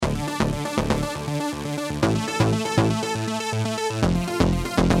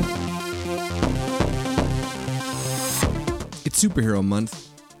superhero month.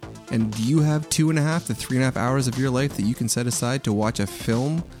 And do you have 2.5 to 3.5 hours of your life that you can set aside to watch a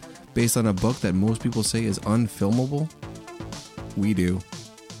film based on a book that most people say is unfilmable? We do.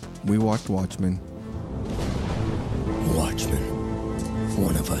 We watched Watchmen. Watchmen.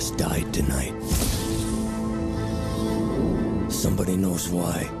 One of us died tonight. Somebody knows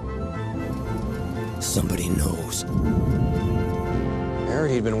why. Somebody knows. I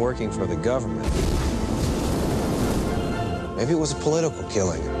heard he'd been working for the government. Maybe it was a political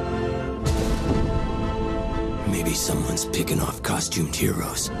killing. Maybe someone's picking off costumed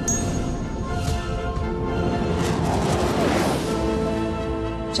heroes.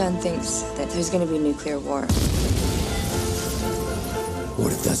 John thinks that there's going to be a nuclear war.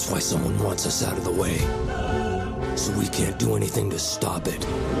 What if that's why someone wants us out of the way? So we can't do anything to stop it.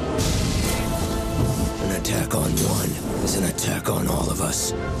 An attack on one is an attack on all of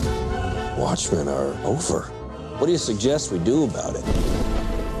us. Watchmen are over. What do you suggest we do about it?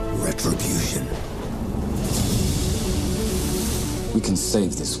 Retribution. We can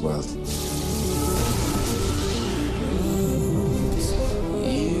save this world.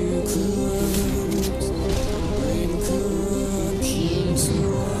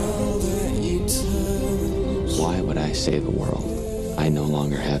 Why would I save the world I no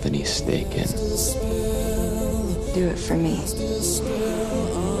longer have any stake in? Do it for me.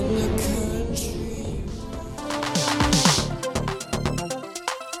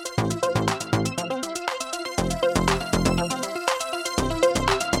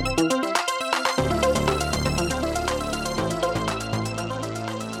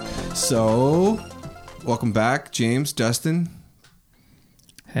 So, welcome back, James, Dustin.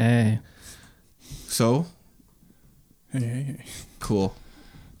 Hey. So, Hey. cool.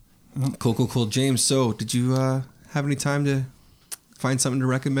 Cool. James, so did you have any time to find something to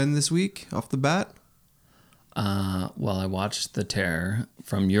recommend this week off the bat? Well, I watched The Terror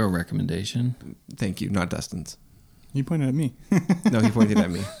from your recommendation. Thank you, not Dustin's. You pointed at me. No, he pointed at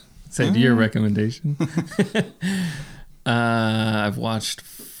me. Said your recommendation. I've watched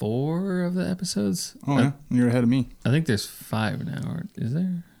 4 of the episodes. Oh, yeah. You're ahead of me. I think there's 5 now. Or is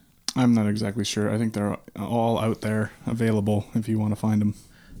there? I'm not exactly sure. I think they're all out there available if you want to find them.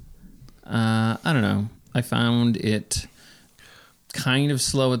 I don't know. I found it kind of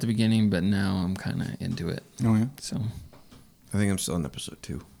slow at the beginning, but now I'm kind of into it. Oh, yeah. So I think I'm still on episode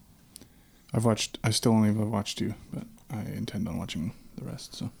 2. I still only have watched 2, but I intend on watching the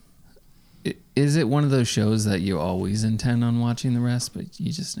rest, so. Is it one of those shows that you always intend on watching the rest, but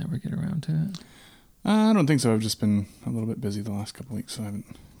you just never get around to it? I don't think so. I've just been a little bit busy the last couple weeks, so I haven't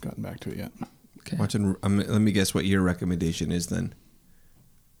gotten back to it yet. Okay. Watching. Let me guess what your recommendation is then.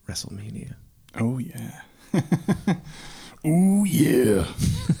 WrestleMania. Oh, yeah. Oh, yeah.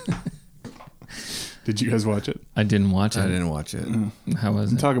 Did you guys watch it? I didn't watch it. I didn't watch it. How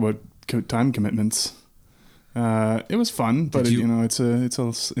was it? Talk about time commitments. It was fun, but it's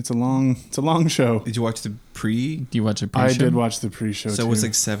a long show. Did you watch the pre? Do you watch a pre-show? I did watch the pre-show. So too. it was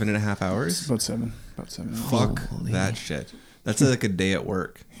like 7.5 hours. About seven. Fuck that shit. That's like a day at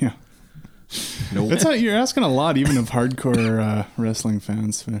work. Yeah. Nope. You're asking a lot, even of hardcore wrestling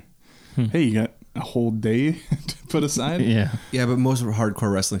fans. Hey, you got a whole day to put aside? Yeah. Yeah, but most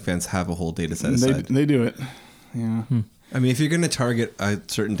hardcore wrestling fans have a whole day to set aside. They do it. Yeah. I mean, if you're going to target a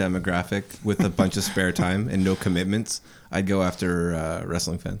certain demographic with a bunch of spare time and no commitments, I'd go after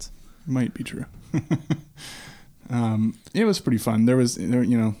wrestling fans. Might be true. It was pretty fun. It's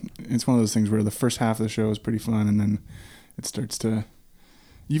one of those things where the first half of the show is pretty fun, and then it starts to,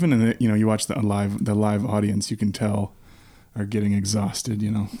 even in you watch the live audience, you can tell are getting exhausted,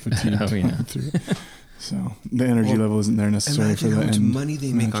 fatigued. Oh, yeah. So the energy level isn't there necessarily for the end. Imagine how much money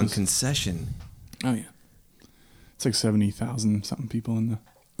they make on matches. concession. Oh yeah, it's like 70,000 something people in the.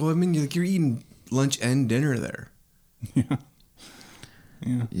 Well, I mean, you're eating lunch and dinner there. Yeah.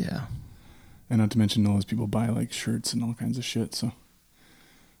 And not to mention all those people buy like shirts and all kinds of shit. So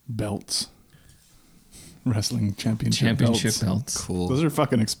belts, wrestling championship belts. Cool. Those are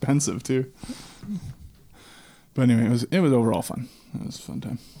fucking expensive too. But anyway, it was overall fun. It was a fun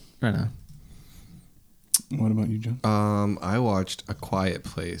time. Right on. What about you, John? I watched A Quiet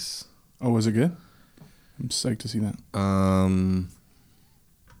Place. Oh, was it good? I'm psyched to see that.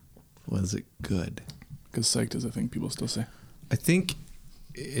 Was it good? Because psyched is a thing people still say. I think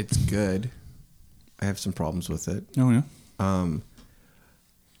it's good. I have some problems with it. Oh, yeah?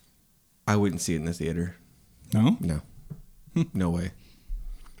 I wouldn't see it in the theater. No? No. No way.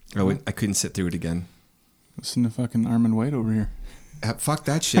 I couldn't sit through it again. Listen to fucking Armin White over here. Fuck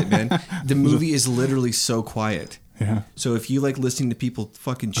that shit, man. The movie is literally so quiet. Yeah. So if you like listening to people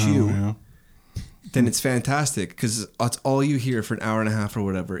fucking chew, then it's fantastic because that's all you hear for an hour and a half or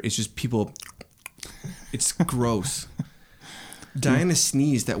whatever. It's just people. It's gross. Diana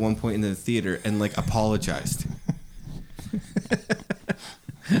sneezed at one point in the theater and like apologized.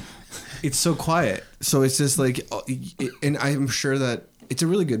 It's so quiet. So it's just like, and I'm sure that it's a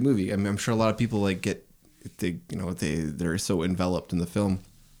really good movie. I mean, I'm sure a lot of people like they're so enveloped in the film.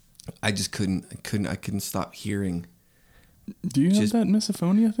 I just couldn't stop hearing. Do you have that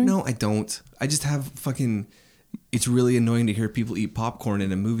misophonia thing? No, I don't. I just have fucking. It's really annoying to hear people eat popcorn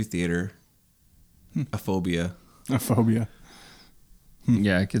in a movie theater. A phobia. A phobia.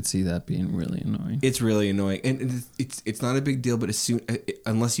 Yeah, I could see that being really annoying. It's really annoying, and it's not a big deal. But as soon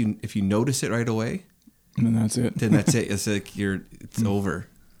if you notice it right away, and then that's it. Then that's it. It's like it's over.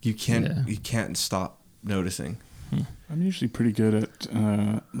 You can't stop noticing. I'm usually pretty good at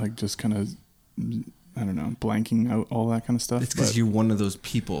like just kind of, I don't know, blanking out all that kind of stuff. It's because you're one of those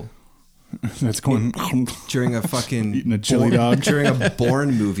people. That's going during a fucking eating a chili dog during a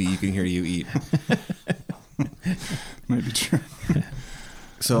Bourne movie. You can hear you eat. Might be true.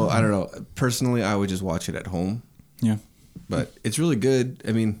 So I don't know. Personally, I would just watch it at home. Yeah, but it's really good.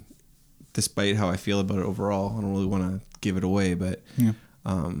 I mean, despite how I feel about it overall, I don't really want to give it away. But yeah,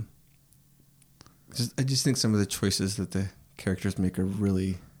 I just think some of the choices that the characters make are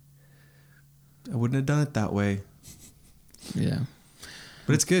really. I wouldn't have done it that way. Yeah,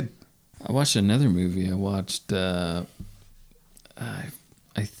 but it's good. I watched another movie. I watched, I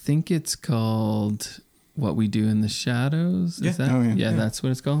think it's called What We Do in the Shadows. Is that? Oh, yeah. Yeah, that's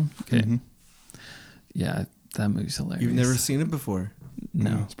what it's called. Okay. Mm-hmm. Yeah, that movie's hilarious. You've never seen it before?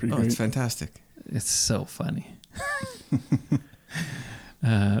 No. It's pretty great. It's fantastic. It's so funny.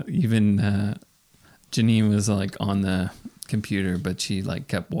 Even Janine was like on the computer, but she like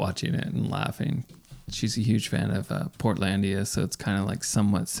kept watching it and laughing. She's a huge fan of Portlandia, so it's kind of like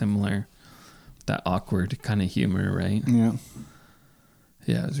somewhat similar. That awkward kind of humor, right? Yeah.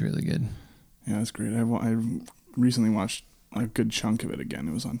 Yeah, it was really good. Yeah, it's great. I recently watched a good chunk of it again.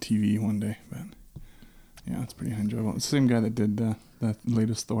 It was on TV one day, but yeah, it's pretty enjoyable. It's the same guy that did the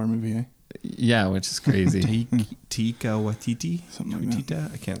latest Thor movie, eh? Yeah, which is crazy. Taika Waititi? Something like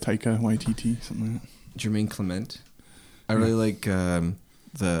that. I can't. Taika Waititi, something like that. Jermaine Clement. I really like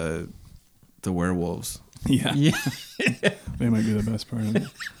the werewolves. Yeah. Yeah. They might be the best part of it.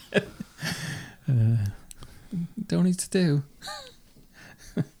 Don't eat stew.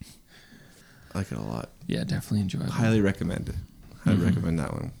 I like it a lot. Yeah, definitely enjoy it. Highly recommend it. Highly recommend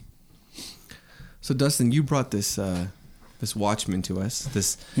that one. So Dustin, you brought this this Watchmen to us.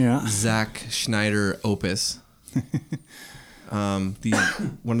 This Zack Snyder opus. One of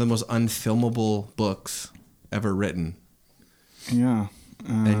the most unfilmable books ever written. Yeah.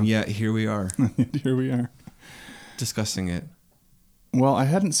 And yet here we are. Here we are. Discussing it. Well, I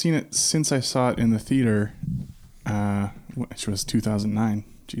hadn't seen it since I saw it in the theater, which was 2009.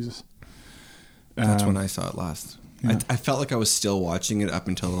 Jesus. That's when I saw it last. Yeah. I felt like I was still watching it up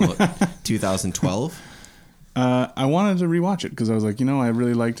until about 2012. I wanted to rewatch it because I was like, I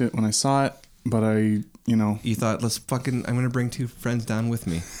really liked it when I saw it, but You thought, I'm going to bring two friends down with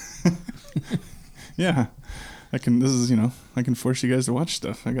me. Yeah. I can force you guys to watch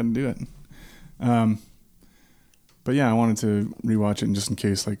stuff. I got to do it. But yeah, I wanted to rewatch it just in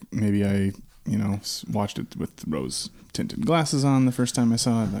case, like maybe I, watched it with rose tinted glasses on the first time I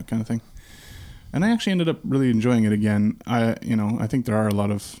saw it, that kind of thing. And I actually ended up really enjoying it again. I think there are a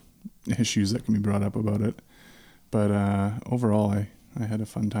lot of issues that can be brought up about it, but overall, I had a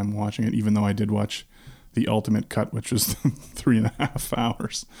fun time watching it. Even though I did watch the ultimate cut, which was 3.5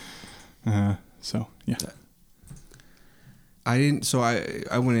 hours. So yeah. I didn't. So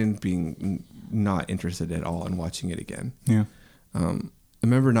I went in being not interested at all in watching it again. Yeah. I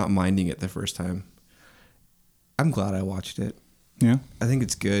remember not minding it the first time. I'm glad I watched it. Yeah. I think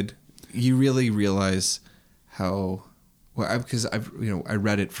it's good. You really realize how because I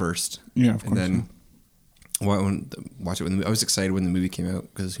read it first. Yeah, of course. And then watch it when I was excited when the movie came out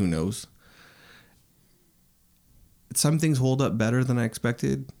because who knows. Some things hold up better than I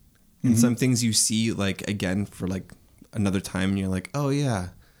expected, and some things you see like again for like another time, and you're like, oh yeah,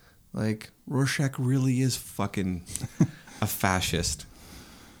 like Rorschach really is fucking a fascist.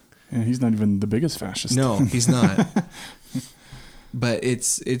 Yeah, he's not even the biggest fascist. No, he's not. But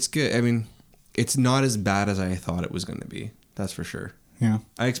it's good. I mean, it's not as bad as I thought it was going to be. That's for sure. Yeah.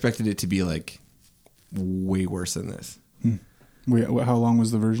 I expected it to be like way worse than this. Wait, how long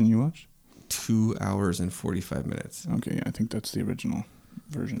was the version you watched? 2 hours and 45 minutes. Okay, yeah, I think that's the original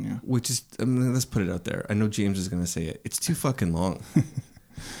version, yeah. Which is, let's put it out there. I know James is going to say it. It's too fucking long.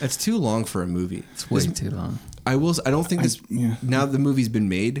 It's too long for a movie. It's way too long. I don't think this. Yeah. Now the movie's been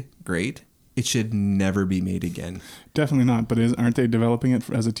made, great. it should never be made again. Definitely not. But aren't they developing it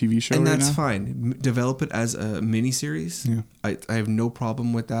as a TV show? And right that's now? fine. Develop it as a miniseries. Yeah. I have no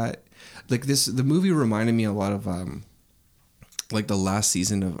problem with that. Like the movie reminded me a lot of like the last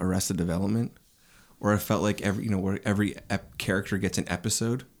season of Arrested Development, where I felt like where every character gets an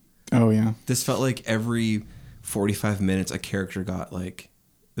episode. Oh yeah. This felt like every 45 minutes a character got like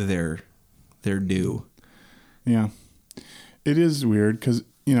their due. Yeah. It is weird because,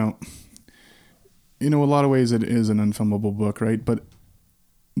 in a lot of ways it is an unfilmable book, right? But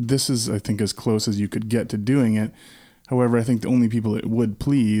this is, I think, as close as you could get to doing it. However, I think the only people it would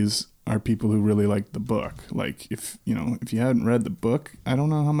please are people who really like the book. Like if you hadn't read the book, I don't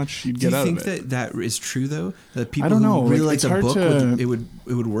know how much you'd get out of it. Do you think that is true though? That people I don't know. who really like It's the hard book to- it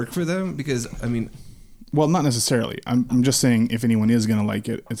would work for them? Because I mean, Well, not necessarily. I'm just saying if anyone is going to like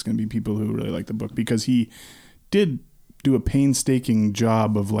it, it's going to be people who really like the book, because he did do a painstaking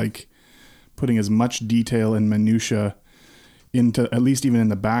job of like putting as much detail and minutia into, at least even in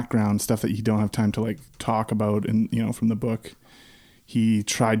the background, stuff that you don't have time to like talk about from the book. He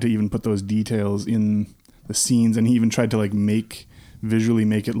tried to even put those details in the scenes, and he even tried to like visually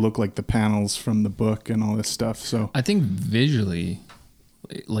make it look like the panels from the book and all this stuff. So I think visually,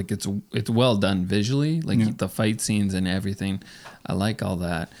 like it's well done visually, like the fight scenes and everything. I like all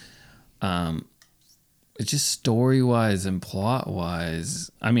that. It's just story wise and plot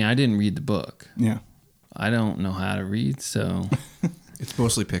wise. I mean, I didn't read the book. yeah. I don't know how to read, so it's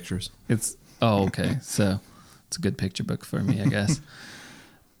mostly pictures. okay. So it's a good picture book for me, I guess.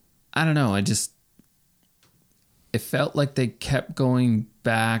 I don't know. It felt like they kept going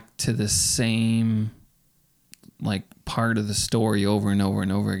back to the same like part of the story over and over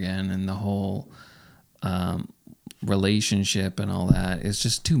and over again, and the whole relationship and all that is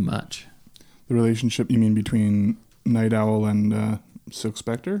just too much. The relationship, you mean between Night Owl and Silk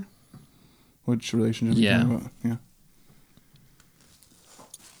Spectre? Which relationship? Are you talking about?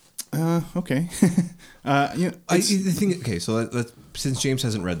 Yeah. Okay. The thing. Okay, so since James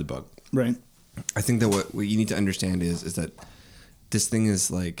hasn't read the book, right. I think that what you need to understand is that this thing is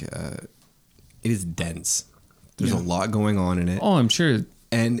like it is dense. There's a lot going on in it. Oh, I'm sure.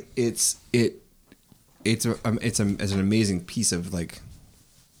 And it's an amazing piece of like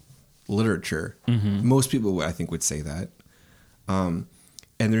literature. Mm-hmm. Most people, I think, would say that. And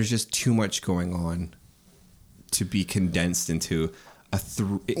there's just too much going on to be condensed into a that's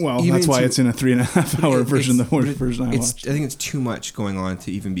why it's in a 3.5 hour version. The worst version I watched. I think it's too much going on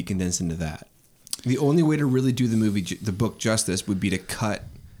to even be condensed into that. The only way to really do the book justice would be to cut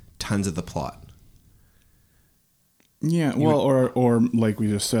tons of the plot. Yeah, well, or like we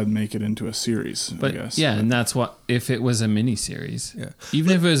just said, make it into a series. But I guess. yeah, and that's what, if it was a miniseries. Yeah.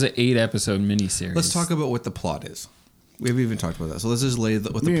 Even if it was an 8-episode miniseries. Let's talk about what the plot is. We haven't even talked about that. So let's just lay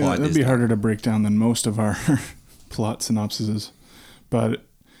what the plot is. It'd be harder to break down than most of our plot synopsises. But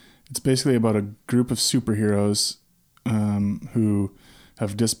it's basically about a group of superheroes who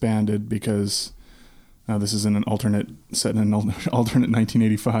have disbanded because this is in an set in an alternate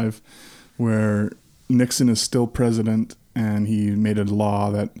 1985, where Nixon is still president, and he made a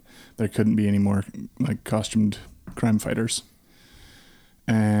law that there couldn't be any more like costumed crime fighters.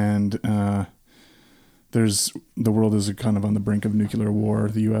 And the world is kind of on the brink of nuclear war,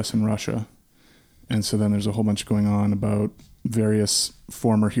 the U.S. and Russia. And so then there's a whole bunch going on about various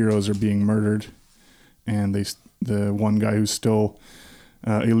former heroes are being murdered, and the one guy who's still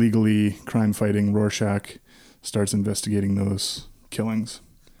illegally crime fighting, Rorschach, starts investigating those killings.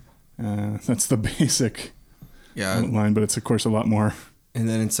 That's the basic outline, but it's of course a lot more. And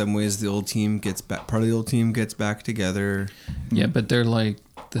then in some ways, part of the old team gets back together. Yeah, but they're like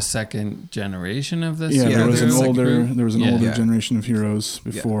the second generation of this. Yeah, there was an older Yeah. generation of heroes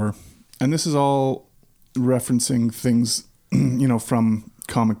before, and this is all referencing things, from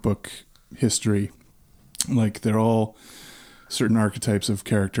comic book history. Like they're all certain archetypes of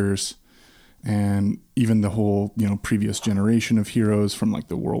characters, and even the whole previous generation of heroes from like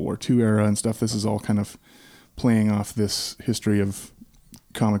the World War II era and stuff. This is all kind of playing off this history of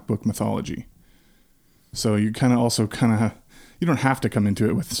comic book mythology. So you you don't have to come into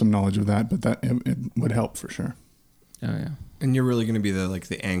it with some knowledge of that, but that it would help for sure. Oh yeah. And you're really going to be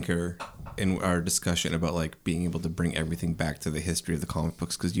the anchor in our discussion about like being able to bring everything back to the history of the comic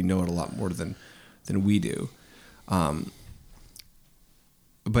books, because you know it a lot more than we do. But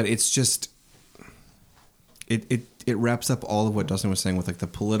it's just it wraps up all of what Dustin was saying with like the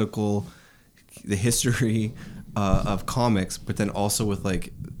history of comics, but then also with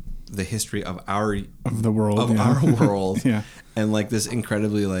like the history of the world, our world, yeah, and like this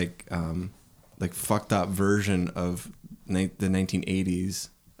incredibly like fucked up version of the 1980s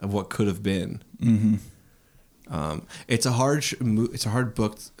of what could have been. It's a hard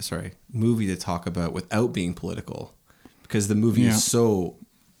movie to talk about without being political, because the movie is so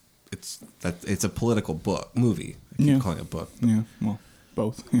it's a political movie. I keep calling it a book. Yeah, well,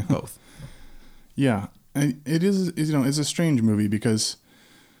 both. Yeah. Both. Yeah, it is. It's a strange movie because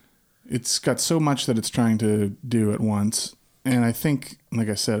it's got so much that it's trying to do at once, and I think, like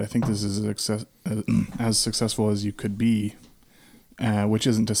I said, I think this is as successful as you could be. Which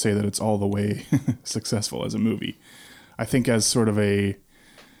isn't to say that it's all the way successful as a movie. I think as sort of a,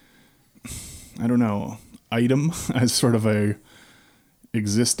 I don't know, item, as sort of a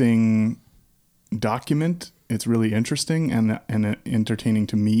existing document, it's really interesting and entertaining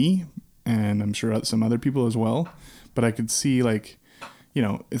to me, and I'm sure some other people as well. But I could see, like,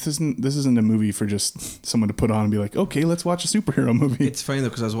 this isn't a movie for just someone to put on and be like, okay, let's watch a superhero movie. It's funny though,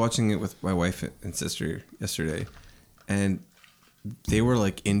 because I was watching it with my wife and sister yesterday, and they were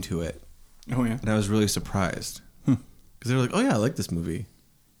like into it. Oh yeah. And I was really surprised. Because they were like, oh yeah, I like this movie.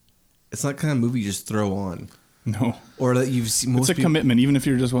 It's not the kind of movie you just throw on. No. Or that you've seen. It's a commitment, even if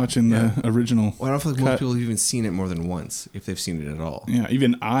you're just watching the original. Well, I don't feel like most people have even seen it more than once, if they've seen it at all. Yeah,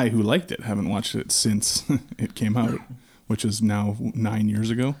 even I, who liked it, haven't watched it since it came out, which is now 9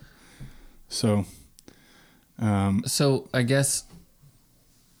 years ago. So. So I guess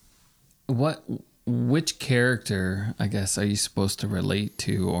which character, I guess, are you supposed to relate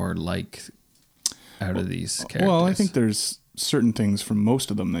to or like out of these characters? Well, I think there's certain things from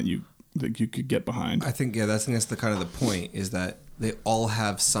most of them that you could get behind. I think, that's the kind of the point, is that they all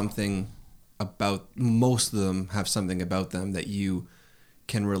have something about, most of them have something about them that you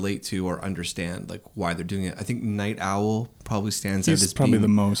can relate to or understand, like why they're doing it. I think Night Owl probably stands out as probably being the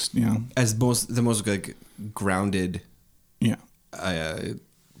most, as the most like grounded,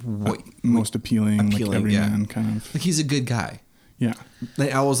 most appealing, like everyman kind of. Like, he's a good guy. Yeah.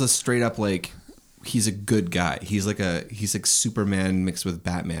 Night Owl's a straight up, like, he's a good guy. He's like Superman mixed with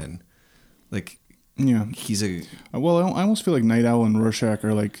Batman. Like, yeah, he's a. Well, I almost feel like Night Owl and Rorschach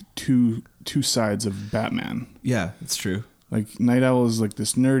are like two sides of Batman. Yeah, it's true. Like, Night Owl is like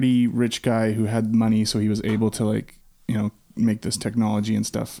this nerdy rich guy who had money, so he was able to, like, make this technology and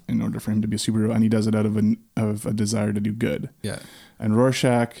stuff in order for him to be a superhero, and he does it out of a desire to do good. Yeah. And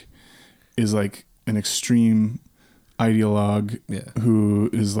Rorschach is like an extreme ideologue who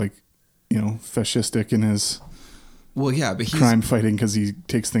is like, fascistic in his but he's crime fighting, because he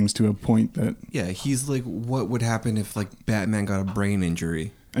takes things to a point that he's like, what would happen if, like, Batman got a brain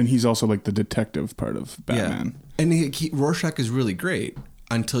injury? And he's also like the detective part of Batman. Yeah. And Rorschach is really great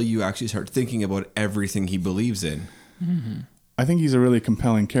until you actually start thinking about everything he believes in. Mm-hmm. I think he's a really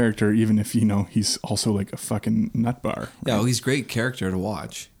compelling character, even if, he's also like a fucking nutbar. Right? Yeah, well, he's a great character to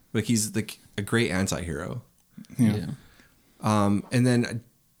watch. Like, he's like a great anti-hero. Yeah. And then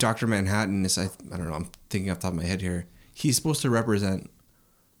Dr. Manhattan is, I don't know, I'm thinking off the top of my head here. He's supposed to represent,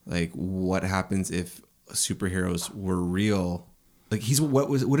 like, what happens if superheroes were real. Like,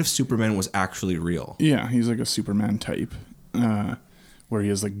 what if Superman was actually real? Yeah, he's like a Superman type, where he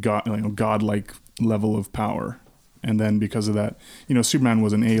has like godlike level of power. And then because of that, Superman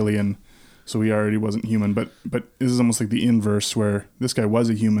was an alien, so he already wasn't human. But this is almost like the inverse, where this guy was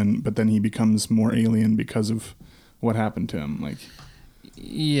a human, but then he becomes more alien because of what happened to him. Like,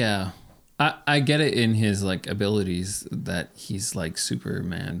 yeah, I get it in his like abilities that he's like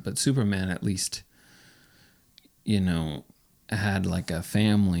Superman, but Superman at least, had like a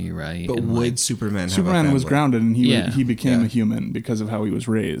family, right? But and would like, Superman was grounded, and he became a human because of how he was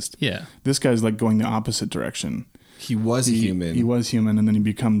raised. Yeah. This guy's like going the opposite direction. He was a human. He was human, and then he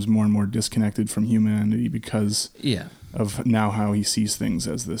becomes more and more disconnected from humanity because of now how he sees things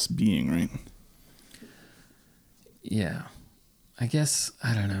as this being, right? Yeah. I guess,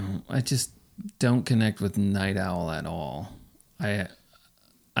 I don't know. I just don't connect with Night Owl at all. I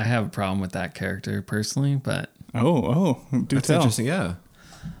have a problem with that character personally, but... That's tell. Interesting, yeah.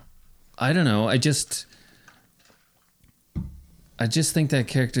 I don't know. I just think that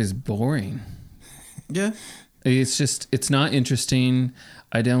character is boring. Yeah. It's not interesting.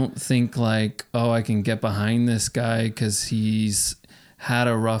 I don't think like, I can get behind this guy because he's had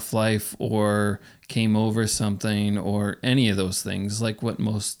a rough life or came over something or any of those things, like what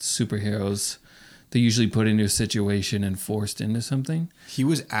most superheroes, they usually put into a situation and forced into something. He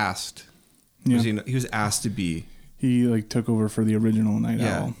was asked. Yeah. He was asked to be. He like took over for the original Night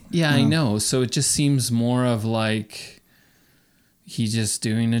Owl. Yeah, I know. So it just seems more of like he's just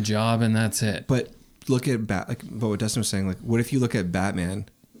doing a job and that's it. But look at but what Dustin was saying, like, what if you look at Batman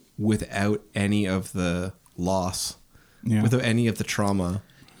without any of the loss, without any of the trauma?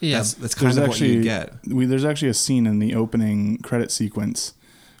 Yeah, that's kind of what you get. There's actually a scene in the opening credit sequence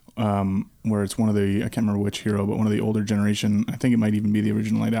where it's one of the, I can't remember which hero, but one of the older generation, I think it might even be the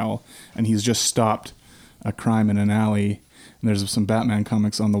original Night Owl, and he's just stopped a crime in an alley, and there's some Batman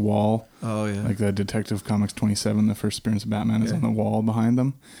comics on the wall. Oh yeah, like the Detective Comics 27, the first appearance of Batman is on the wall behind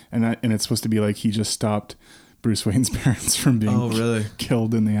them, and it's supposed to be like he just stopped Bruce Wayne's parents from being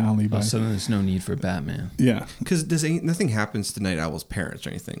killed in the alley. So there's no need for Batman. Yeah, because nothing happens to Night Owl's parents or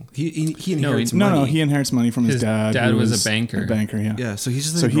anything. He inherits money. No, he inherits money from his dad. Dad was a banker. Yeah. Yeah, so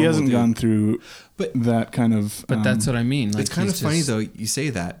he's just so he hasn't gone through that kind of. But that's what I mean. Like, it's kind of funny though you say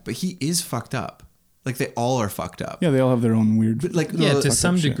that, but he is fucked up. Like they all are fucked up. Yeah, they all have their own weird. But like to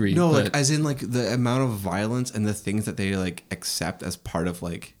some degree. No, like as in like the amount of violence and the things that they like accept as part of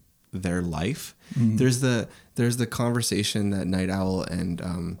like their life. Mm-hmm. There's the conversation that Night Owl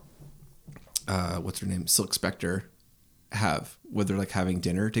and what's her name, Silk Spectre, have where they're like having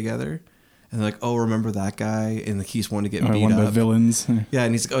dinner together. And they're like, oh, remember that guy? And like, he's wanted to get beat one up. of the villains. Yeah,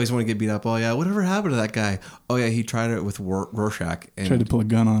 and he's like, oh, he's wanted to get beat up. Oh, yeah, whatever happened to that guy? Oh, yeah, he tried it with Rorschach. And tried to pull a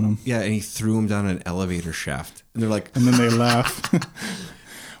gun on him. Yeah, and he threw him down an elevator shaft. And they're like... And then they laugh.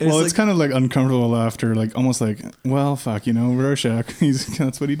 Well, it's kind of like uncomfortable laughter, like almost like, well, fuck, Rorschach.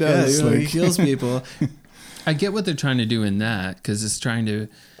 That's what he does. Yeah, he kills people. I get what they're trying to do in that, because it's trying to...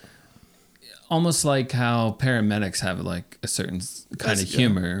 Almost like how paramedics have like a certain kind of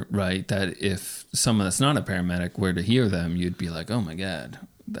humor, right? That if someone that's not a paramedic were to hear them, you'd be like, "Oh my god,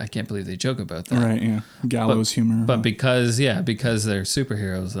 I can't believe they joke about that." Right? Yeah, gallows humor. But because they're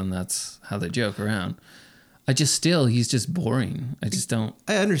superheroes, and that's how they joke around. He's just boring. I just don't.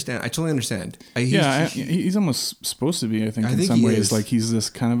 I understand. I totally understand. He's almost supposed to be. I think in some ways, like he's this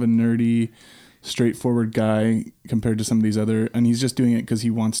kind of a nerdy, straightforward guy compared to some of these other, and he's just doing it because he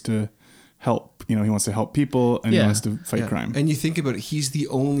wants to help. He wants to help people and he wants to fight crime. And you think about it, he's the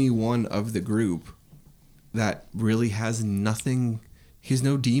only one of the group that really has nothing. He has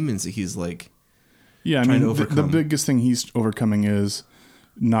no demons that he's like. Yeah, I mean, the biggest thing he's overcoming is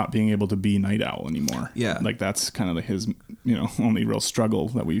not being able to be Night Owl anymore. Yeah, like that's kind of his only real struggle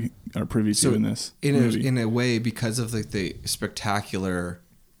that we are privy to in this movie. In a way, because of like the spectacular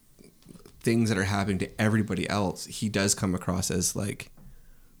things that are happening to everybody else, he does come across as like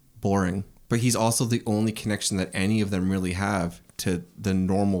boring. But he's also the only connection that any of them really have to the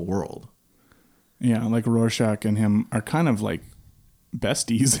normal world. Yeah, like Rorschach and him are kind of like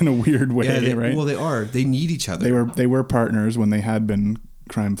besties in a weird way, right? Well, they are. They need each other. They were partners when they had been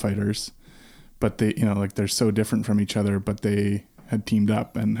crime fighters, but they, like they're so different from each other, but they had teamed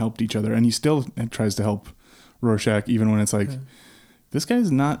up and helped each other. And he still tries to help Rorschach even when it's like, this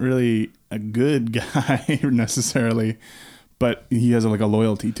guy's not really a good guy necessarily. But he has like a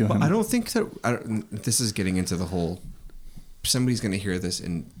loyalty to him. I don't think that this is getting into the whole. Somebody's going to hear this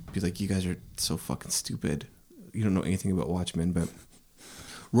and be like, "You guys are so fucking stupid. You don't know anything about Watchmen." But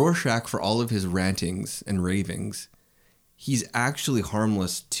Rorschach, for all of his rantings and ravings, he's actually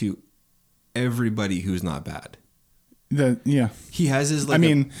harmless to everybody who's not bad. He has his like.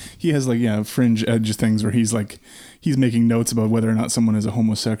 He has like fringe edge things where he's like. He's making notes about whether or not someone is a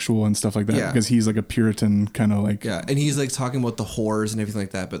homosexual and stuff like that because he's like a Puritan kind of like... Yeah, and he's like talking about the whores and everything like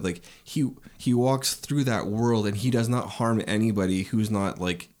that, but like he walks through that world and he does not harm anybody who's not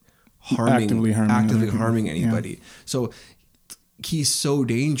like actively harming anybody. Yeah. So he's so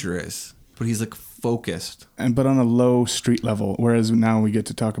dangerous, but he's like focused. But on a low street level, whereas now we get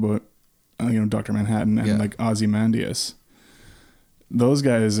to talk about Dr. Manhattan and like Ozymandias. Those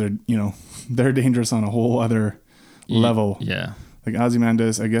guys are, they're dangerous on a whole other... level. Yeah. Like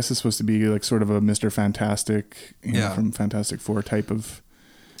Ozymandias, I guess is supposed to be like sort of a Mr. Fantastic, from Fantastic Four type of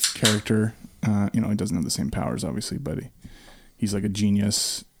character. He doesn't have the same powers, obviously, but he's like a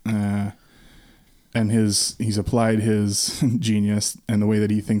genius. And he's applied his genius and the way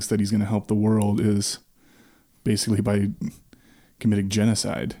that he thinks that he's going to help the world is basically by committing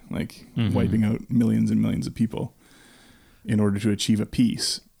genocide, like wiping out millions and millions of people in order to achieve a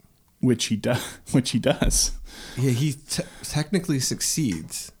peace. Which he does. Yeah, he technically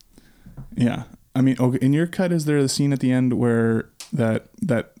succeeds. Yeah, I mean, okay, in your cut, is there the scene at the end where that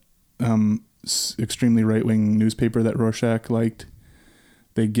extremely right wing newspaper that Rorschach liked?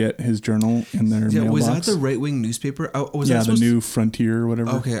 They get his journal in their mailbox. Was that the right wing newspaper? The New Frontier or whatever.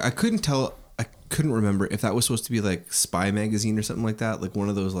 Okay, I couldn't remember if that was supposed to be like Spy Magazine or something like that, like one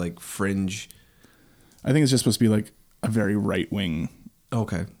of those like fringe. I think it's just supposed to be like a very right wing.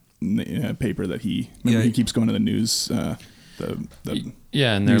 Okay. Paper that he keeps going to the news the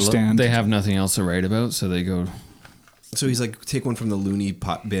and they have nothing else to write about, so they go. So he's like, take one from the loony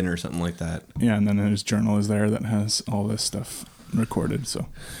pot bin or something like that. Yeah, and then his journal is there that has all this stuff recorded. So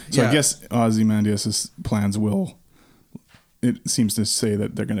I guess Ozymandias' plans will it seems to say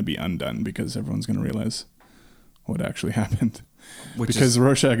that they're going to be undone because everyone's going to realize what actually happened. Because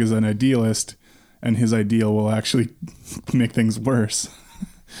Rorschach is an idealist, and his ideal will actually make things worse.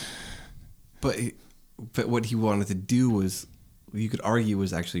 But what he wanted to do was, you could argue,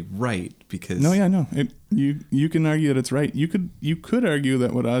 was actually right, because you can argue that it's right. You could argue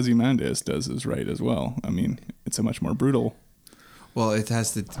that what Ozymandias does is right as well. I mean, it's a much more brutal. Well, it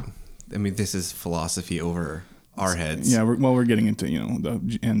has to. I mean, this is philosophy over our heads. Yeah, we're getting into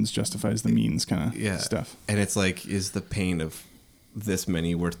the ends justifies the means kind of stuff. And it's like, is the pain of this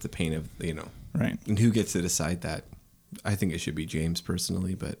many worth the pain of right? And who gets to decide that? I think it should be James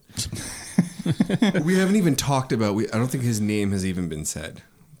personally, but we haven't even talked about. I don't think his name has even been said.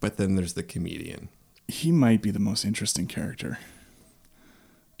 But then there's the comedian. He might be the most interesting character.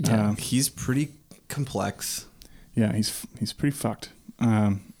 Yeah, he's pretty complex. Yeah, he's pretty fucked.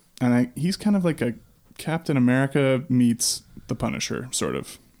 And he's kind of like a Captain America meets the Punisher, sort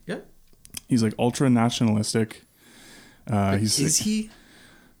of. Yeah. He's like ultra nationalistic. Is he?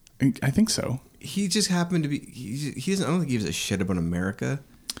 I think so. He just happened to be. He doesn't. I don't think he gives a shit about America.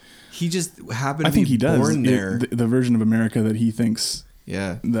 He just happened to be born there. The version of America that he thinks.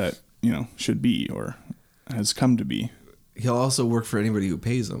 Yeah. That should be or has come to be. He'll also work for anybody who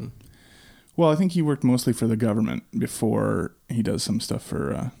pays him. Well, I think he worked mostly for the government before he does some stuff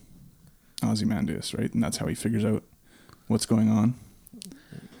for Ozymandias, right? And that's how he figures out what's going on.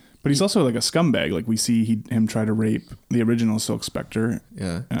 But he's also like a scumbag. Like we see him try to rape the original Silk Spectre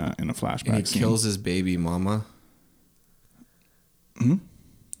in a flashback and he scene. kills his baby mama. Mm-hmm.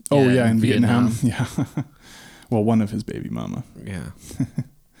 Oh, yeah, in Vietnam. Yeah. Well, one of his baby mama. Yeah.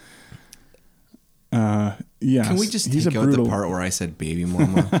 Yeah. Can we just take out the part where I said baby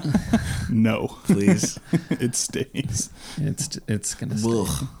mama? No. Please. It stays. It's going to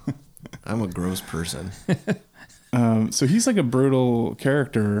stay. I'm a gross person. So he's like a brutal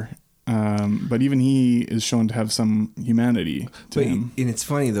character, but even he is shown to have some humanity to him. And it's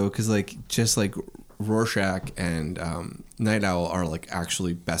funny though, because just like Rorschach and Night Owl are like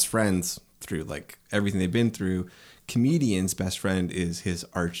actually best friends through like everything they've been through. Comedian's best friend is his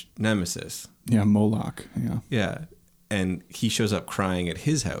arch nemesis. Yeah, Moloch. Yeah. Yeah, and he shows up crying at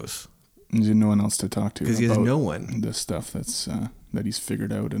his house. There's no one else to talk to because he has no one. The stuff that's that he's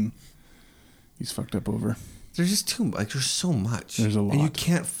figured out and he's fucked up over. There's just too much. There's so much. There's a lot. And you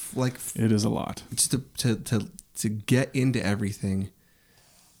can't It is a lot. Just to get into everything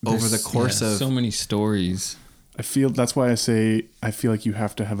over the course of so many stories. I feel that's why I say I feel like you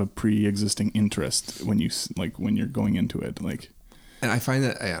have to have a pre-existing interest when you're going into it. And I find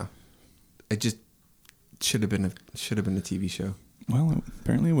that it just should have been a TV show. Well,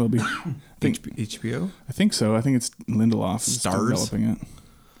 apparently it will be. I think HBO. I think so. I think it's Lindelof is developing it.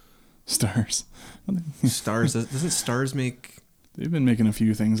 Stars. Stars. Doesn't Stars make? They've been making a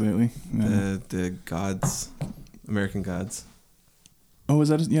few things lately. The Gods, American Gods. Oh, is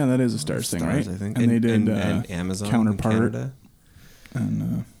that? Yeah, that is a Stars thing, right? I think. And they did and Amazon Counterpart. in Canada.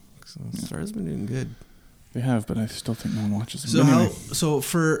 And Stars been doing good. They have, but I still think no one watches them. So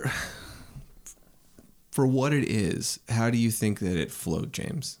for what it is, how do you think that it flowed,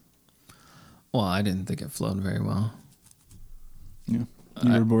 James? Well, I didn't think it flowed very well. Yeah,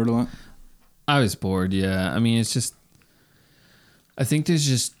 you were bored a lot. I was bored. Yeah, I mean, it's just. I think there's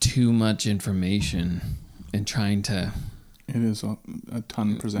just too much information in trying to. It is a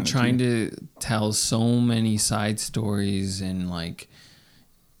ton presented. Trying to tell so many side stories and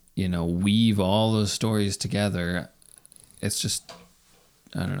weave all those stories together. It's just,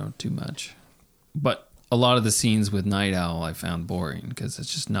 I don't know, too much. But a lot of the scenes with Night Owl I found boring because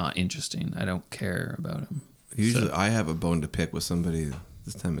it's just not interesting. I don't care about him. Usually I have a bone to pick with somebody.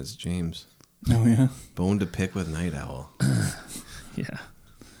 This time it's James. Oh, yeah? Bone to pick with Night Owl. Yeah.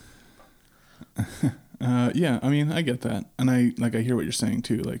 Yeah, I mean, I get that. And I hear what you're saying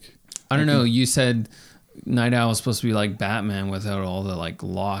too. I don't know. You said Night Owl was supposed to be like Batman without all the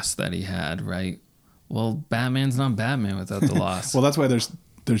loss that he had, right? Well, Batman's not Batman without the loss. Well, that's why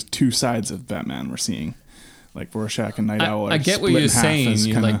there's two sides of Batman we're seeing. Like Rorschach and Night Owl. I get what you're saying.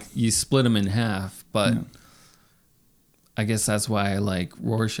 You split them in half, but I guess that's why I like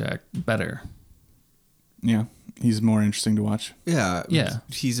Rorschach better. Yeah, he's more interesting to watch. Yeah.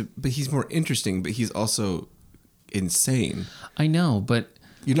 He's more interesting, but he's also insane. I know, but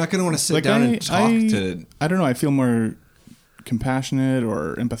you're not going to want to sit down and talk to. I don't know. I feel more compassionate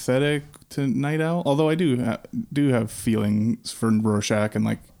or empathetic to Night Owl, although I do have feelings for Rorschach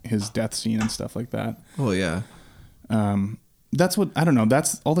and his death scene and stuff like that. Oh yeah. That's what I don't know.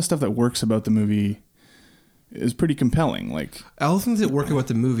 That's all the stuff that works about the movie. Is pretty compelling. All the things that work about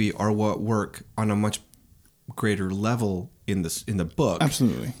the movie are what work on a much greater level in the book.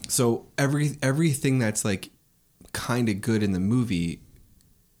 Absolutely. So everything that's like kind of good in the movie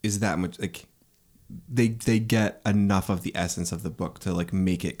is that much like they get enough of the essence of the book to like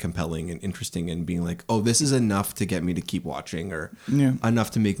make it compelling and interesting and being like, oh, this is enough to get me to keep watching, or enough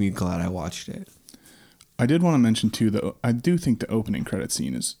to make me glad I watched it. I did want to mention too that I do think the opening credit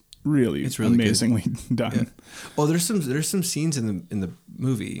scene is really amazingly done. Yeah. Oh, there's some scenes in the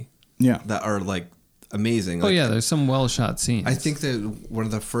movie that are like amazing. Like, there's some well shot scenes. I think that one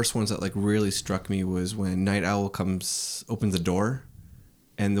of the first ones that like really struck me was when Night Owl opens the door,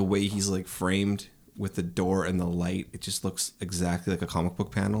 and the way he's like framed with the door and the light, it just looks exactly like a comic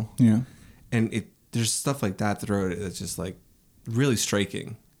book panel. Yeah. And there's stuff like that throughout it that's just like really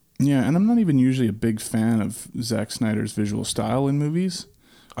striking. Yeah, and I'm not even usually a big fan of Zack Snyder's visual style in movies.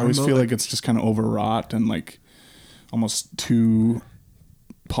 I always feel like it's just kind of overwrought and like almost too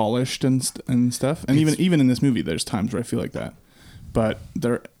polished and stuff. And even in this movie, there's times where I feel like that. But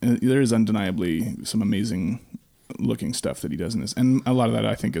there is undeniably some amazing looking stuff that he does in this, and a lot of that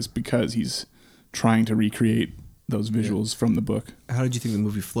I think is because he's trying to recreate those visuals from the book. How did you think the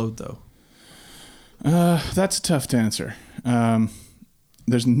movie flowed, though? That's tough to answer.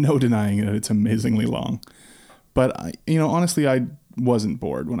 There's no denying it; it's amazingly long. But honestly, I wasn't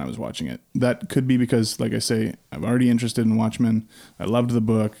bored when I was watching it. That could be because, like I say, I'm already interested in Watchmen. I loved the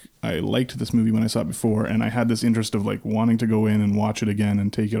book. I liked this movie when I saw it before, and I had this interest of like wanting to go in and watch it again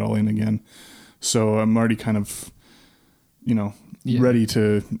and take it all in again. So I'm already kind of, ready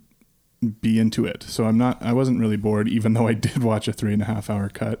to be into it. So I wasn't really bored, even though I did watch a 3.5 hour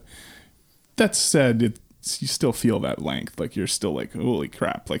cut. That said, you still feel that length. Like you're still like, holy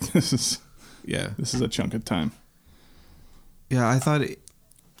crap. Like this is a chunk of time. Yeah. I thought it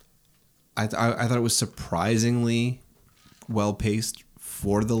was surprisingly well paced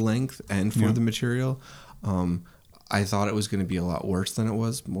for the length and for the material. I thought it was going to be a lot worse than it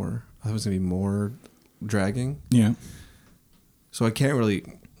was. I thought it was going to be more dragging. Yeah. So I can't really,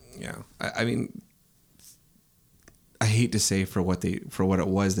 I mean, I hate to say for what it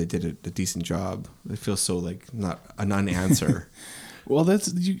was, they did a decent job. It feels so like not a non-answer. Well,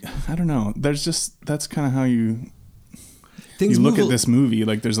 I don't know. That's kind of how you look at this movie.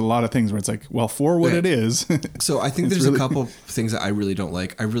 Like there's a lot of things where it's like, well, for what it is. So I think there's a couple things that I really don't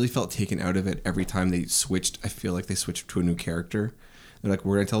like. I really felt taken out of it every time they switched. I feel like they switched to a new character. They're like,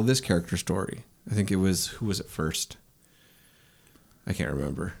 we're going to tell this character story. I think it was, who was it first? I can't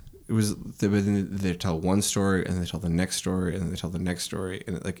remember. It was, they tell one story and they tell the next story and they tell the next story.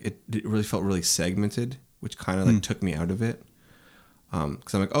 And it really felt really segmented, which kind of like took me out of it.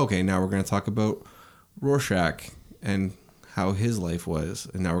 Cause I'm like, okay, now we're going to talk about Rorschach and how his life was.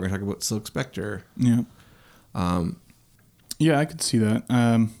 And now we're going to talk about Silk Spectre. Yeah. Yeah, I could see that.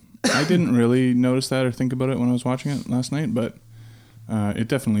 I didn't really notice that or think about it when I was watching it last night, but it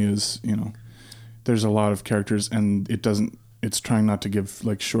definitely is, there's a lot of characters and it's trying not to give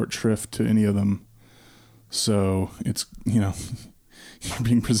like short shrift to any of them. So it's, you're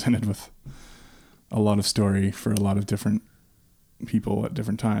being presented with a lot of story for a lot of different people at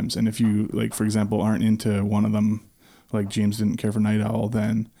different times. And if you, like, for example, aren't into one of them, like James didn't care for Night Owl,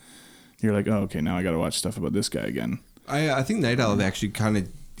 then you're like, oh, okay, now I got to watch stuff about this guy again. I think Night Owl actually kind of,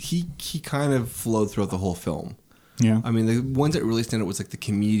 he kind of flowed throughout the whole film. Yeah. I mean, the ones that really stand out was like the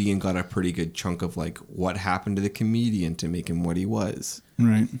comedian got a pretty good chunk of like what happened to the comedian to make him what he was.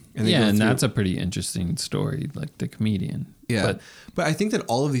 Right. And that's a pretty interesting story, like the comedian. Yeah. But I think that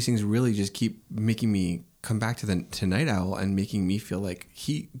all of these things really just keep making me come back to Night Owl and making me feel like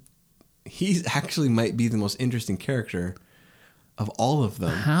he actually might be the most interesting character of all of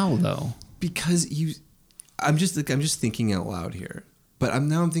them. How though? Because I'm just thinking out loud here. But I'm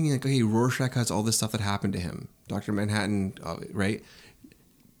thinking like, okay, Rorschach has all this stuff that happened to him. Dr. Manhattan, right?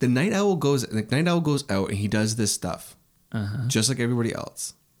 The Night Owl goes out and he does this stuff, just like everybody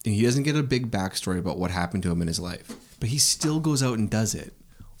else. And he doesn't get a big backstory about what happened to him in his life, but he still goes out and does it.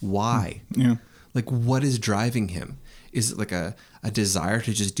 Why? Yeah. Like, what is driving him? Is it like a desire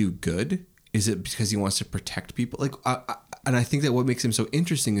to just do good? Is it because he wants to protect people? Like, and I think that what makes him so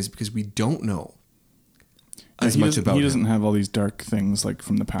interesting is because we don't know as much about him. He doesn't have all these dark things like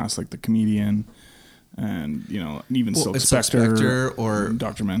from the past, like the comedian and, even Silk Spectre or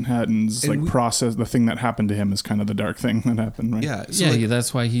Dr. Manhattan's process. The thing that happened to him is kind of the dark thing that happened, right? Yeah. So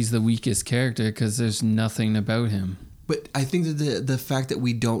that's why he's the weakest character, because there's nothing about him. But I think that the fact that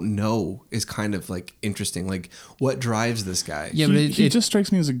we don't know is kind of like interesting. Like, what drives this guy? Yeah, but he just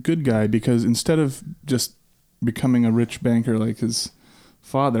strikes me as a good guy because instead of just becoming a rich banker like his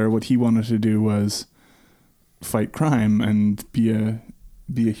father, what he wanted to do was fight crime and be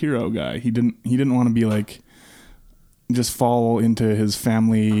a hero guy. He didn't want to be like just fall into his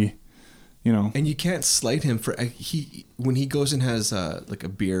family, you know. And you can't slight him for when he goes and has like a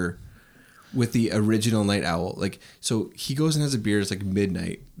beer with the original Night Owl. Like, so he goes and has a beer. It's like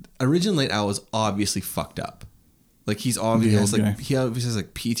midnight. Original Night Owl is obviously fucked up. Like, he obviously has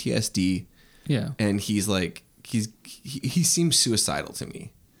like PTSD. Yeah. And he's like he seems suicidal to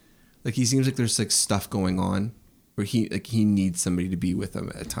me. Like, he seems like there's like stuff going on where he needs somebody to be with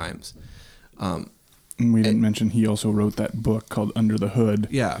him at times. And we didn't mention he also wrote that book called Under the Hood.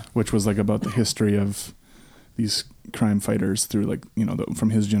 Yeah. Which was like about the history of these crime fighters through, like, you know,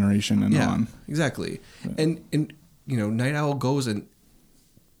 from his generation and on. Exactly. And you know, Night Owl goes and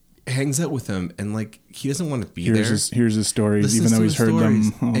hangs out with him, and like, he doesn't want to be there. Here's his stories, even though he's heard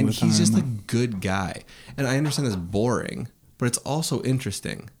them all the time. And he's just a good guy. And I understand that's boring, but it's also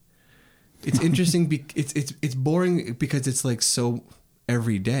interesting. It's interesting. It's boring because it's like so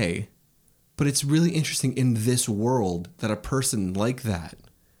every day, but it's really interesting in this world that a person like that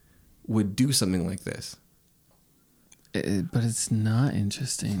would do something like this. But it's not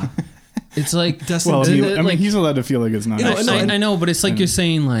interesting. It's like, well, I mean, he's allowed to feel like it's not. I know, but it's like you're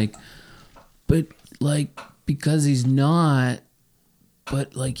saying, like, but like, because he's not,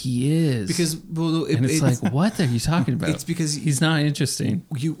 but like he is. Because it's like, what are you talking about? It's because he's not interesting.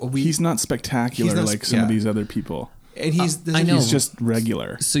 He's not spectacular like some of these other people. And he's just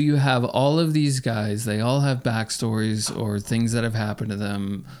regular. So you have all of these guys, they all have backstories or things that have happened to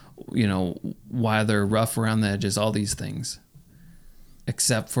them, you know, why they're rough around the edges, all these things.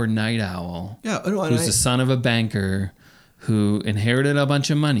 Except for Night Owl, who's the son of a banker who inherited a bunch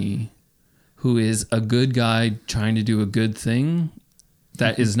of money, who is a good guy trying to do a good thing.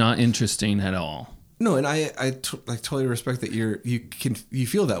 That is not interesting at all. No, and I totally respect that you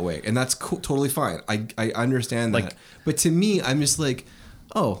feel that way, and that's cool, totally fine. I understand that, but to me, I'm just like,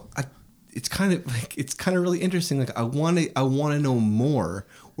 it's kind of really interesting. Like, I want to know more.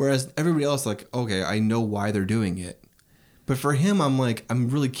 Whereas everybody else, like, okay, I know why they're doing it, but for him, I'm like, I'm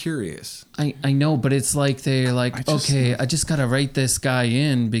really curious. I know, but it's like they're like, I just gotta write this guy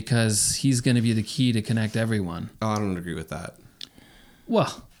in because he's gonna be the key to connect everyone. Oh, I don't agree with that.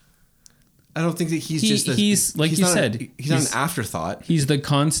 Well, I don't think that he's not an afterthought. He's the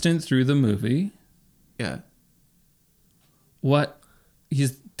constant through the movie. Yeah. What?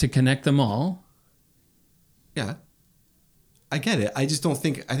 He's to connect them all. Yeah. I get it. I just don't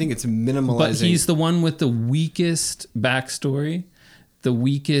think. I think it's minimalizing. But he's the one with the weakest backstory. The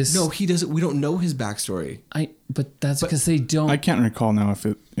weakest. No, he doesn't. We don't know his backstory. But that's because they don't. I can't recall now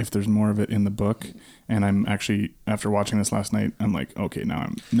if there's more of it in the book. And I'm actually, after watching this last night, I'm like, okay, now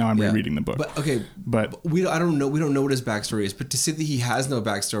I'm rereading the book. But I don't know. We don't know what his backstory is. But to say that he has no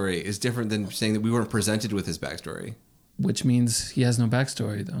backstory is different than saying that we weren't presented with his backstory. Which means he has no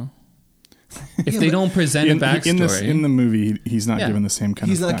backstory, though. If they don't present a backstory in the movie, he's not given the same kind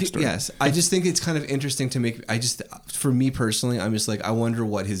of backstory. Yes, I just think it's kind of interesting to make. For me personally, I'm just like, I wonder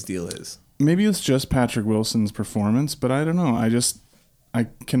what his deal is. Maybe it's just Patrick Wilson's performance, but I don't know. I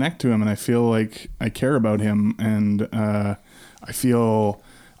connect to him, and I feel like I care about him, and I feel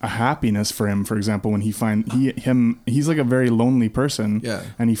a happiness for him. For example, when he's like a very lonely person,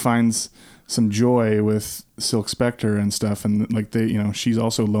 and he finds some joy with Silk Spectre and stuff, and like she's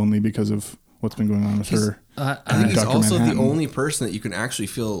also lonely because of what's been going on with her. I think he's also the only person that you can actually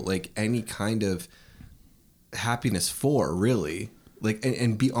feel like any kind of happiness for, really, like,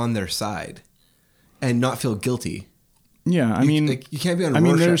 and be on their side and not feel guilty. Yeah, I mean, you can't be on. I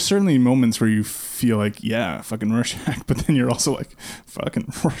mean, there's certainly moments where you feel like, yeah, fucking Rorschach, but then you're also like,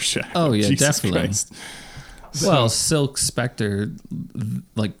 fucking Rorschach. Oh yeah, Jesus definitely. Christ. Well, Silk Spectre,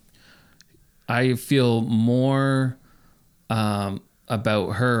 like, I feel more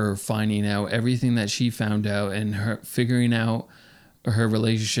about her finding out everything that she found out and her figuring out her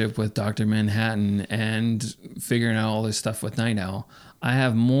relationship with Dr. Manhattan and figuring out all this stuff with Night Owl. I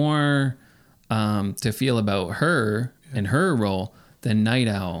have more to feel about her and her role than Night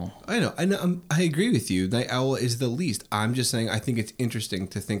Owl. I know. I agree with you. Night Owl is the least. I'm just saying I think it's interesting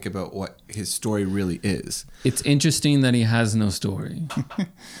to think about what his story really is. It's interesting that he has no story.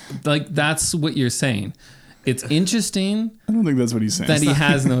 Like, that's what you're saying. It's interesting. I don't think that's what he's saying. That he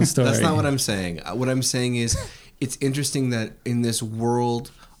has no story. That's not what I'm saying. What I'm saying is it's interesting that in this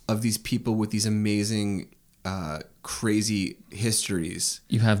world of these people with these amazing, crazy histories,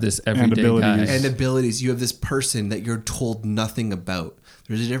 you have this everyday guy. And abilities. You have this person that you're told nothing about.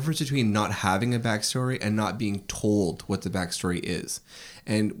 There's a difference between not having a backstory and not being told what the backstory is.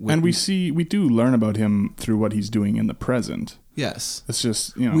 And we do learn about him through what he's doing in the present. Yes. It's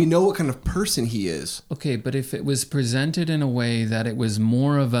just, we know what kind of person he is. Okay, but if it was presented in a way that it was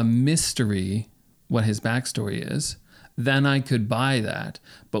more of a mystery what his backstory is, then I could buy that.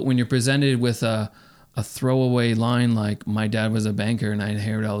 But when you're presented with a throwaway line like, my dad was a banker and I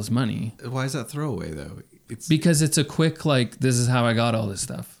inherited all his money. Why is that throwaway though? It's because it's a quick, like, this is how I got all this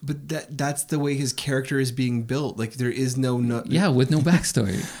stuff. But that's the way his character is being built. Like, there is no Yeah, with no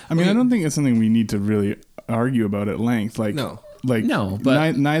backstory. I mean, I don't think it's something we need to really argue about at length. Like, No. like No,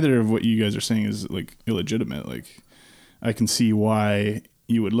 but- neither of what you guys are saying is like illegitimate. Like, I can see why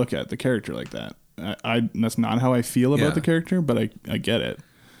you would look at the character like that. I that's not how I feel about Yeah. the character, but I get it.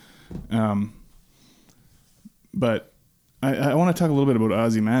 But I want to talk a little bit about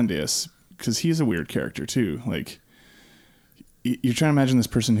Ozymandias, because he's a weird character too. Like, you're trying to imagine this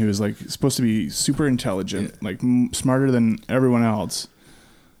person who is like supposed to be super intelligent, like smarter than everyone else.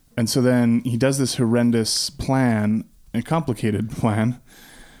 And so then he does this horrendous plan, a complicated plan.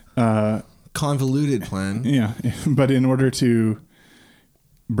 convoluted plan. Yeah. But in order to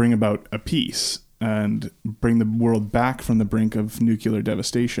bring about a peace and bring the world back from the brink of nuclear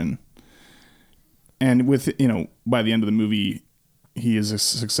devastation. And with, by the end of the movie, he is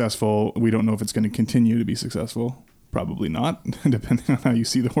successful. We don't know if it's going to continue to be successful. Probably not, depending on how you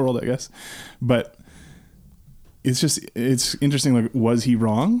see the world, I guess. But it's interesting. Like, was he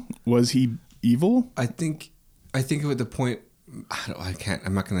wrong? Was he evil? I think at the point,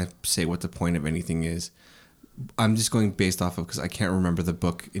 I'm not going to say what the point of anything is. I'm just going based off of, because I can't remember the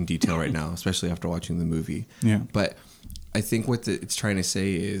book in detail right now, especially after watching the movie. Yeah. But I think what it's trying to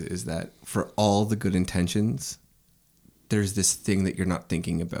say is that for all the good intentions, there's this thing that you're not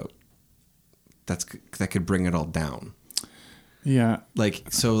thinking about that could bring it all down. Yeah. Like,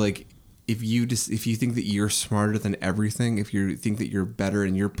 so like, if you think that you're smarter than everything, if you think that you're better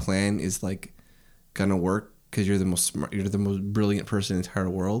and your plan is like gonna work because you're the most brilliant person in the entire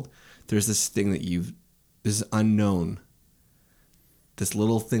world, there's this thing that this unknown, this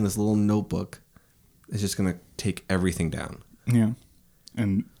little thing, this little notebook is just gonna take everything down. Yeah.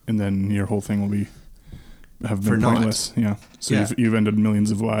 And then your whole thing will have For been naught. pointless. Yeah. So Yeah. you've ended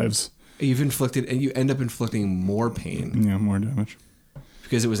millions of lives. You end up inflicting more pain Yeah, more damage.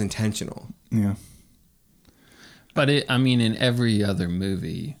 because it was intentional. Yeah. But in every other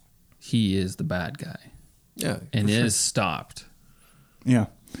movie, he is the bad guy. Yeah. And for it sure. is stopped, Yeah.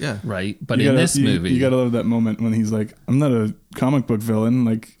 right? But in this movie... You gotta love that moment when he's like, I'm not a comic book villain.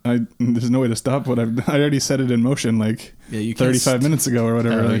 Like, there's no way to stop what I already set it in motion, like, Yeah, you can't 35 minutes ago or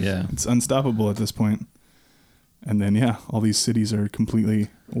whatever. Oh, Like, yeah. It's unstoppable at this point. And then, all these cities are completely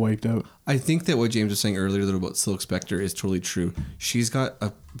wiped out. I think that what James was saying earlier about Silk Spectre is totally true. She's got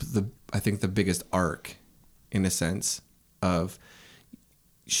I think the biggest arc, in a sense, of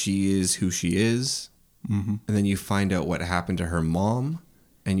she is who she is, and then you find out what happened to her mom,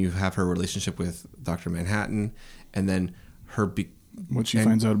 and you have her relationship with Dr. Manhattan, and then her What she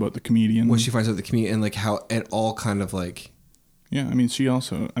finds out about the comedian. what she finds out the comedian, and like how it all kind of like Yeah, she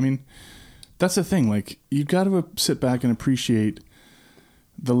also... that's the thing. Like, you've got to sit back and appreciate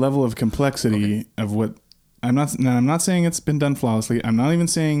the level of complexity of what... I'm not saying it's been done flawlessly. I'm not even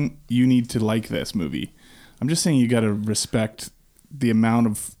saying you need to like this movie. I'm just saying you got to respect the amount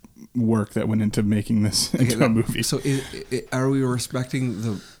of work that went into making this into a movie. So are we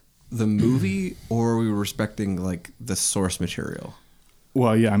respecting the movie, or are we respecting like the source material?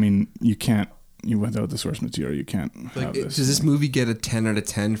 Well, yeah, you can't... without the source material, you can't have this. Does this movie get a 10 out of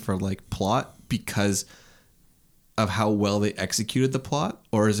 10 for like plot because of how well they executed the plot,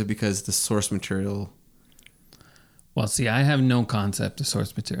 or is it because the source material? Well, see, I have no concept of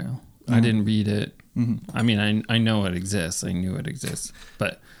source material. I didn't read it. I know it exists. I knew it exists,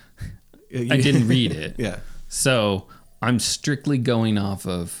 but I didn't read it. Yeah. So I'm strictly going off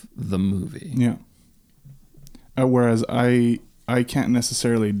of the movie. Yeah. Whereas I can't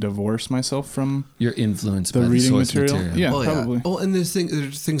necessarily divorce myself from You're influenced the by the reading source material. Yeah, Well, probably. Yeah. Well, and there's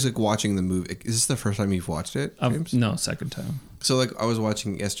things like watching the movie. Is this the first time you've watched it, James? No, second time. So like I was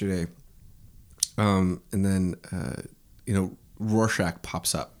watching yesterday, and then Rorschach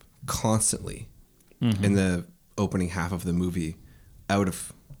pops up constantly in the opening half of the movie, out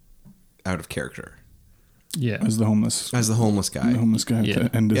of character. Yeah. As the homeless guy. The homeless guy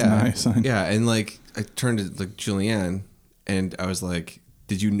at the end is an eye sign. Yeah, and like I turned to like Julianne, and I was like,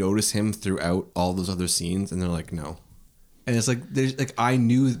 "Did you notice him throughout all those other scenes?" And they're like, "No." And it's like there's like I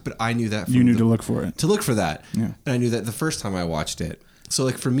knew that from You knew to look for it. To look for that. Yeah. And I knew that the first time I watched it. So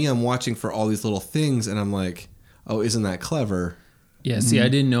like for me, I'm watching for all these little things, and I'm like, "Oh, isn't that clever?" Yeah. See, I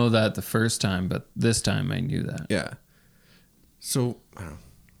didn't know that the first time, but this time I knew that. Yeah. So I don't know.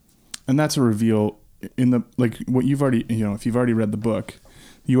 And that's a reveal in the like what you've already if you've already read the book,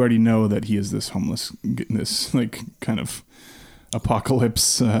 you already know that he is this homeless, this like kind of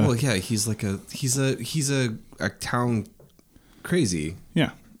apocalypse. Well, yeah, he's a town crazy.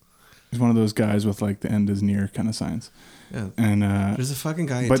 Yeah, he's one of those guys with like the end is near kind of signs. Yeah, and there's a fucking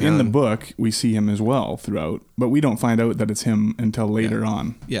guy. But in the book, we see him as well throughout. But we don't find out that it's him until later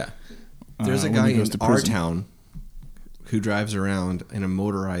on. Yeah, there's a when guy he goes in to our prison. town who drives around in a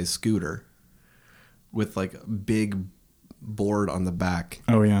motorized scooter with like a big board on the back.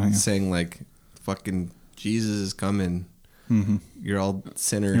 Oh yeah. Saying like, "Fucking Jesus is coming. Mm-hmm. You're all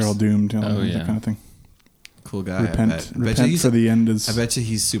sinners. You're all doomed." Oh, that yeah. kind of thing. Cool guy. Repent, I bet repent for the end is. I bet you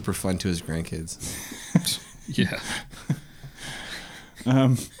he's super fun to his grandkids. Yeah.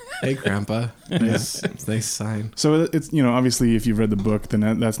 Hey, Grandpa. Nice sign. So it's, you know, obviously if you've read the book,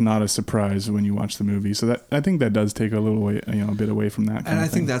 then that's not a surprise when you watch the movie. So that, I think that does take a little way, you know, a bit away from that. And I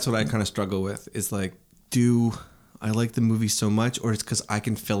think that's what I kind of struggle with is like, do I like the movie so much, or it's because I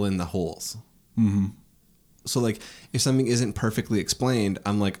can fill in the holes? Mm-hmm. So like, if something isn't perfectly explained,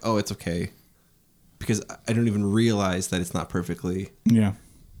 I'm like, oh, it's okay, because I don't even realize that it's not perfectly. Yeah,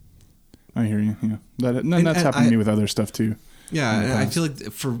 I hear you. Yeah, that's happened to me with other stuff too. Yeah, and I feel like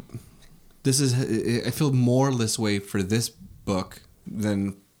I feel more this way for this book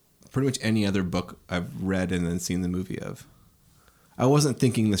than pretty much any other book I've read and then seen the movie of. I wasn't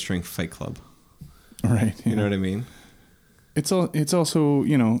thinking The Strength Fight Club. Right. You know what I mean? It's also,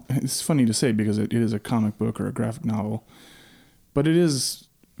 you know, it's funny to say because it is a comic book or a graphic novel, but it is,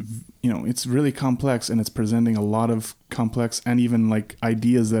 you know, it's really complex and it's presenting a lot of complex and even like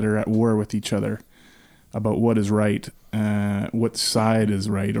ideas that are at war with each other about what is right, what side is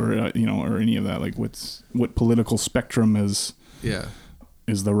right, or you know, or any of that, like what political spectrum is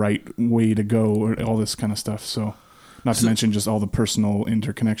the right way to go, or all this kind of stuff. So, not to mention just all the personal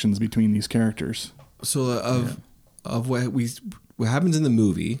interconnections between these characters. So of what happens in the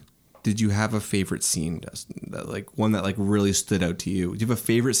movie, did you have a favorite scene, Dustin? That like one that like really stood out to you? Do you have a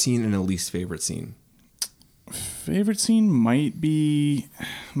favorite scene and a least favorite scene? Favorite scene might be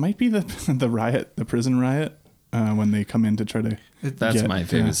the riot, the prison riot, when they come in to try to. That's my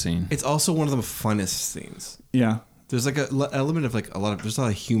favorite scene. It's also one of the funnest scenes. Yeah, there's like a element of like there's a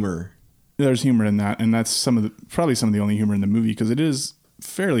lot of humor. There's humor in that, and that's probably some of the only humor in the movie because it is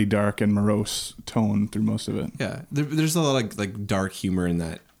fairly dark and morose tone through most of it. Yeah, there's a lot of like dark humor in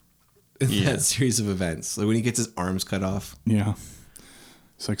that series of events. Like when he gets his arms cut off. Yeah.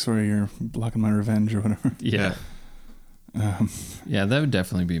 It's like, sorry, you're blocking my revenge or whatever. Yeah. Yeah, that would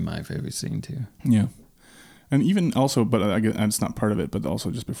definitely be my favorite scene too. Yeah. And even also, but I guess it's not part of it, but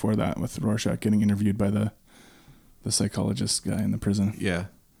also just before that with Rorschach getting interviewed by the psychologist guy in the prison. Yeah.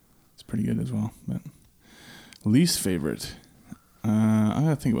 It's pretty good as well. But least favorite. I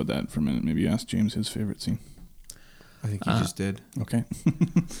gotta think about that for a minute. Maybe ask James his favorite scene. I think you just did. Okay.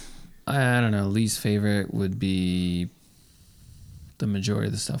 I don't know. Least favorite would be the majority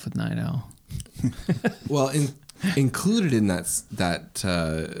of the stuff with Night Owl. Well, included in that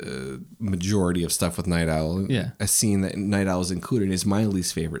majority of stuff with Night Owl, a scene that Night Owl is included is my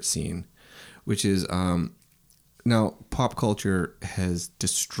least favorite scene, which is now pop culture has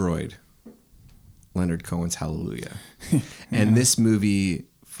destroyed Leonard Cohen's Hallelujah, and this movie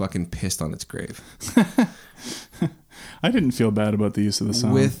fucking pissed on its grave. I didn't feel bad about the use of the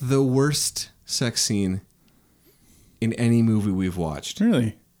song. With the worst sex scene in any movie we've watched.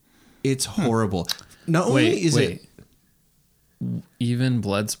 Really? It's horrible. Not only is it even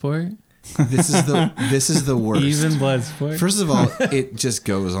Bloodsport? This is the worst. Even Bloodsport? First of all, it just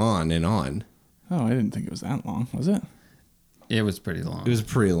goes on and on. Oh, I didn't think it was that long, was it? It was pretty long. It was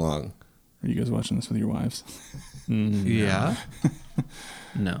pretty long. Are you guys watching this with your wives? No. Yeah.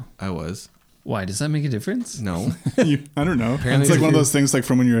 No. I was. Why? Does that make a difference? No. I don't know. Apparently it's like one of those things like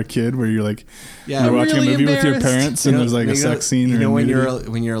from when you're a kid where you're like, you're watching really a movie with your parents and there's like a sex scene. You know or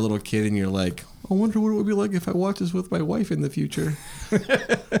when you're a little kid and you're like, I wonder what it would be like if I watched this with my wife in the future.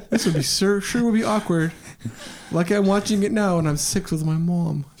 This would be sure would be awkward. Like I'm watching it now and I'm 6 with my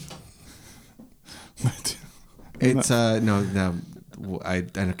mom. It's no. I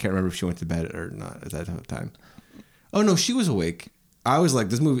can't remember if she went to bed or not at that time. Oh no, she was awake. I was like,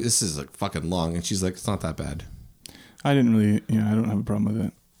 this is like fucking long, and she's like, it's not that bad. I didn't really, I don't have a problem with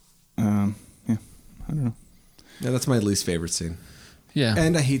it. I don't know. Yeah, that's my least favorite scene. Yeah,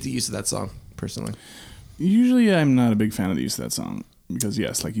 and I hate the use of that song personally. Usually, I'm not a big fan of the use of that song because,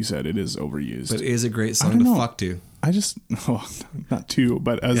 yes, like you said, it is overused. But it is a great song to fuck to. I just, not to,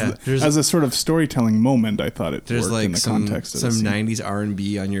 but as a sort of storytelling moment, I thought it worked like in the context of some the scene. 90s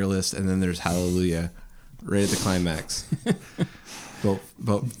R&B on your list, and then there's Hallelujah right at the climax.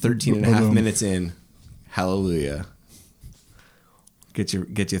 about 13 and a half minutes in, Hallelujah. Get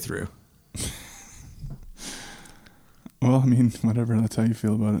you through. Well, I mean, whatever. That's how you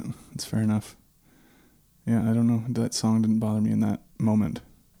feel about it. It's fair enough. Yeah, I don't know. That song didn't bother me in that moment.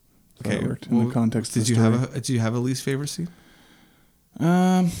 Okay, It worked in the context of the story. Did you have a least favorite scene?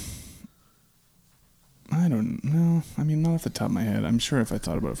 I don't know. I mean, not off the top of my head. I'm sure if I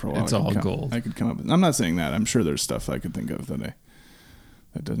thought about it for a while, It's all gold. I could come up with. I'm not saying that. I'm sure there's stuff I could think of that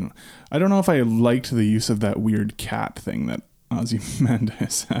doesn't. I don't know if I liked the use of that weird cat thing that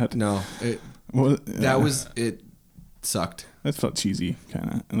Ozymandias had. No, it sucked. That felt cheesy,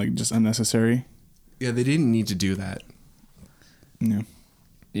 kind of, and like just unnecessary. Yeah, they didn't need to do that. Yeah.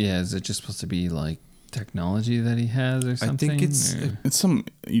 Yeah, is it just supposed to be like technology that he has or something? I think it's It's some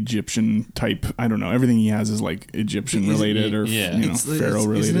Egyptian type. I don't know. Everything he has is like Egyptian related or pharaoh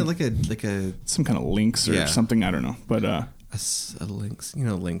related. Isn't it like a some kind of lynx or something? I don't know. But a lynx? You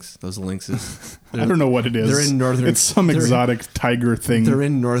know, lynx. Those lynxes. I don't know what it is. They're in northern. It's some exotic tiger thing. They're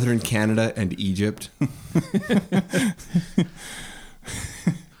in northern Canada and Egypt.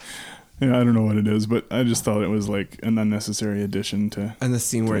 Yeah, I don't know what it is, but I just thought it was like an unnecessary addition to. And the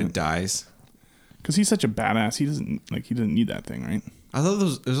scene where it dies. Because he's such a badass, he doesn't need that thing, right? I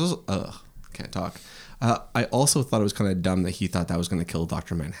thought can't talk. I also thought it was kind of dumb that he thought that was going to kill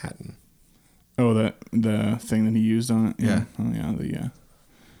Dr. Manhattan. Oh, the thing that he used on it. Yeah. Oh yeah.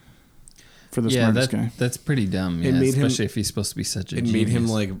 For the smartest guy. That's pretty dumb. It made especially if he's supposed to be such a. It genius. made him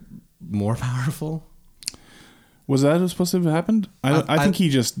like more powerful. Was that what's supposed to have happened? I think he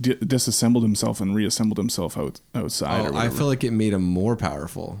just disassembled himself and reassembled himself outside. Or I feel like it made him more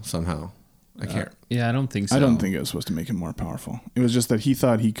powerful somehow. I can't. Yeah, I don't think so. I don't think it was supposed to make him more powerful. It was just that he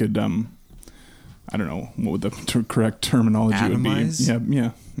thought he could. I don't know what would the correct terminology Atomize? would be.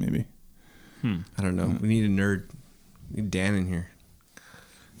 Yeah, maybe. I don't know. We need a nerd. We need Dan in here.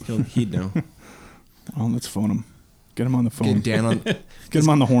 He'd know. Well, let's phone him. Get him on the phone. Get Dan on. Get him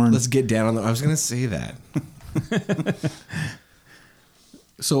on the horn. Let's get Dan on the. I was gonna say that.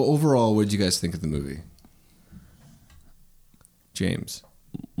 So overall, what did you guys think of the movie, James?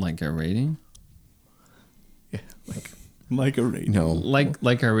 Like our rating? Yeah, like a rating. no,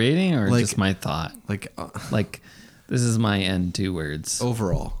 Like our rating, or Like- just my thought? like Like, this is my end 2 words.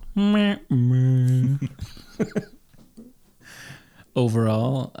 overall.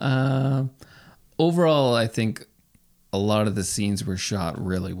 Overall, I think a lot of the scenes were shot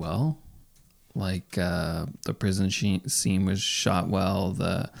really well. Like the prison scene was shot well.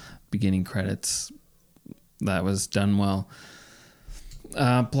 The beginning credits, that was done well.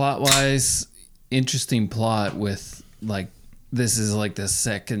 Plot-wise, interesting plot with like this is like the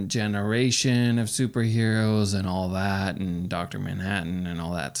second generation of superheroes and all that, and Dr. Manhattan and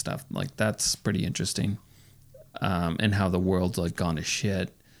all that stuff. Like that's pretty interesting. And how the world's like gone to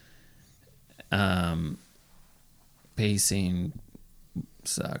shit. Pacing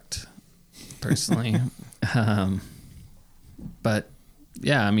sucked, personally. But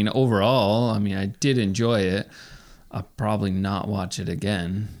yeah, I mean, overall, I did enjoy it. I'll probably not watch it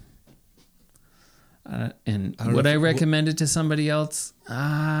again. And would I recommend it to somebody else?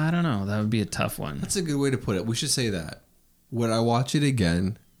 I don't know. That would be a tough one. That's a good way to put it. We should say that. Would I watch it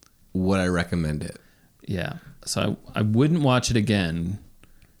again? Would I recommend it? Yeah. So I wouldn't watch it again.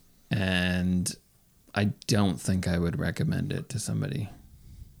 And I don't think I would recommend it to somebody.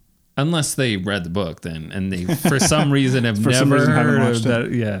 Unless they read the book then, and they, for some reason, have never heard of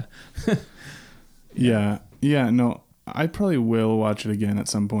that. Yeah. Yeah, no, I probably will watch it again at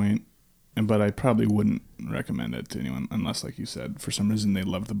some point, but I probably wouldn't recommend it to anyone unless, like you said, for some reason they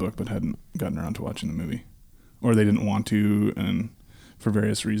loved the book but hadn't gotten around to watching the movie. Or they didn't want to, and for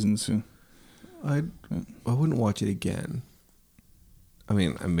various reasons. I wouldn't watch it again. I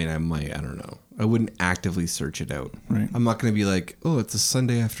mean, I might. I don't know. I wouldn't actively search it out. Right. I'm not going to be like, oh, it's a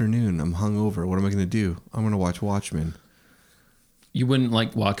Sunday afternoon. I'm hungover. What am I going to do? I'm going to watch Watchmen. You wouldn't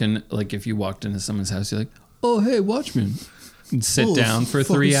like if you walked into someone's house, you're like, oh, hey, Watchmen. And sit down for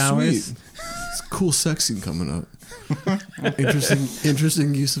 3 hours. Sweet. It's a cool sex scene coming up.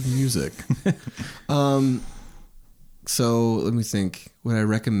 Interesting use of music. So let me think. Would I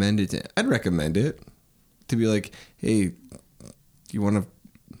recommend it? I'd recommend it to be like, hey, you want to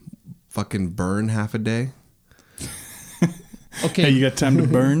fucking burn half a day? Okay, Hey, you got time to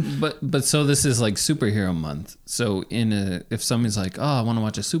burn? but so this is like superhero month. So if someone's like, oh, I want to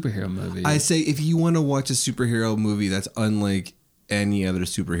watch a superhero movie, I say if you want to watch a superhero movie that's unlike any other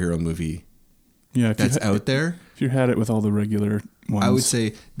superhero movie that's out there, If you had it with all the regular ones, I would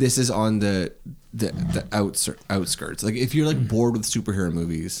say this is on the outskirts. Like if you're like bored with superhero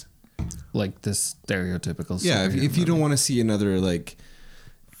movies, like this stereotypical. yeah. If superhero you movie. don't want to see another like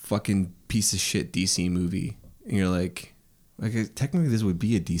fucking piece of shit DC movie, and you're like technically this would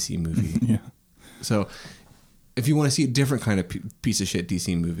be a DC movie. yeah. So if you want to see a different kind of piece of shit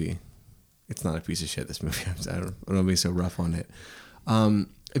DC movie, it's not a piece of shit, this movie. I don't want to be so rough on it.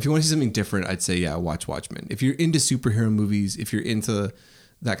 If you want to see something different, I'd say, yeah, watch Watchmen. If you're into superhero movies, if you're into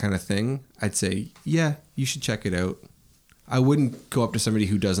that kind of thing, I'd say, yeah, you should check it out. I wouldn't go up to somebody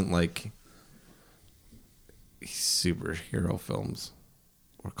who doesn't like superhero films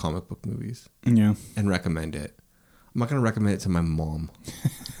or comic book movies and recommend it. I'm not going to recommend it to my mom.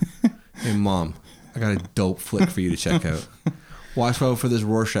 Hey, Mom, I got a dope flick for you to check out. Watch out for this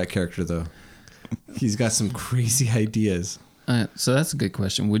Rorschach character, though. He's got some crazy ideas. So that's a good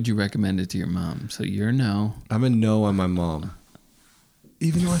question. Would you recommend it to your mom? So you're no. I'm a no on my mom.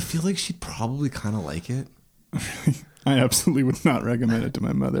 Even though I feel like she'd probably kind of like it. I absolutely would not recommend it to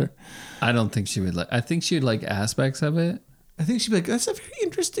my mother. I don't think she would like. I think she would like aspects of it. I think she'd be like, "That's a very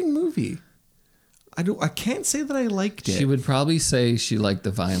interesting movie." I can't say that I liked it. She would probably say she liked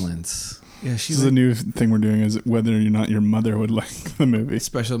the violence. Yeah, this is a new thing we're doing, is whether or not your mother would like the movie.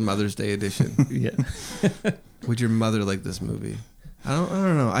 Special Mother's Day edition. Yeah. Would your mother like this movie? I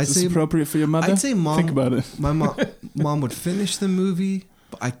don't know. I'd Is say this appropriate for your mother? I'd say mom. Think about it. My mom would finish the movie,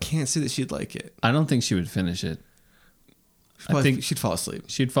 but I can't say that she'd like it. I don't think she would finish it. I think she'd fall asleep.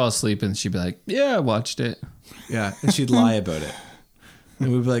 She'd fall asleep and she'd be like, "Yeah, I watched it." Yeah, and she'd lie about it.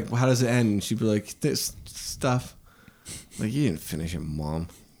 And we'd be like, well, "How does it end?" And she'd be like, "This stuff." Like, you didn't finish it, Mom.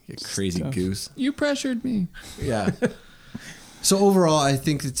 You crazy goose. You pressured me. Yeah. So overall, I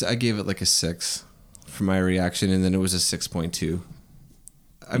think I gave it like a 6 for my reaction, and then it was a 6.2.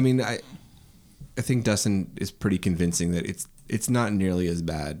 I mean, I think Dustin is pretty convincing that it's not nearly as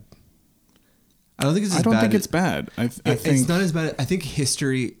bad. I don't think it's as bad. I don't think it's bad. I think it's not as bad. I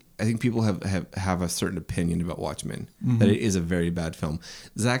think people have a certain opinion about Watchmen, that it is a very bad film.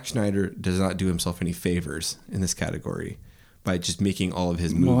 Zack Snyder does not do himself any favors in this category by just making all of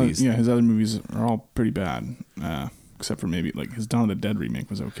his movies. Well, yeah, his other movies are all pretty bad, except for maybe like his Dawn of the Dead remake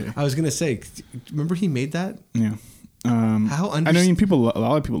was okay. I was gonna say, remember he made that? Yeah. I mean, a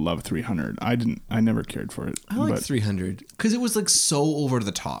lot of people love 300. I never cared for it. I like 300 because it was like so over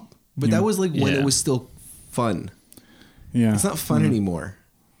the top. But that was like when it was still fun. Yeah. It's not fun anymore.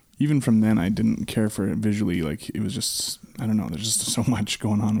 Even from then, I didn't care for it visually. Like, it was just, I don't know, there's just so much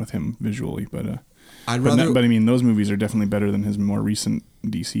going on with him visually. But I mean, those movies are definitely better than his more recent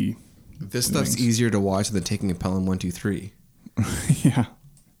DC. This stuff's easier to watch than taking a Pelham 1, 2, 3. Yeah.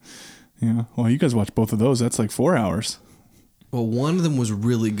 Yeah. Well, you guys watch both of those. That's like 4 hours. Well, one of them was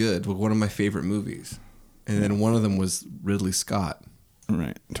really good. One of my favorite movies. And then one of them was Ridley Scott.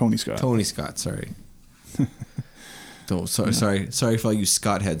 Right. Tony Scott, sorry. Sorry for all you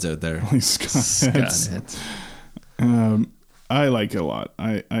Scott heads out there. Scott heads. I like it a lot.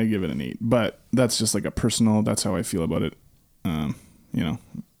 I give it an 8. But that's just like that's how I feel about it.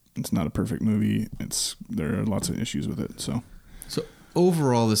 It's not a perfect movie. There are lots of issues with it. So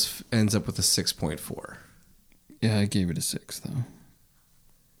overall, this ends up with a 6.4. Yeah, I gave it a 6 though.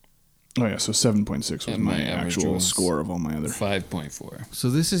 Oh yeah, so 7.6 was my actual score of all my other. 5.4. So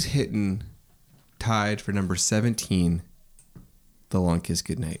this is tied for number 17, The Long Kiss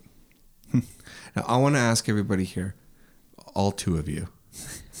Goodnight. Now I want to ask everybody here, all 2 of you,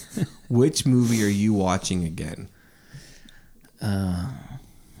 which movie are you watching again?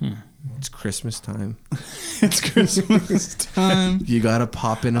 It's Christmas time. It's Christmas time. You gotta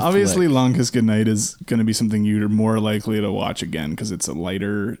pop in a Obviously, flick. Long Kiss Goodnight is going to be something you're more likely to watch again because it's a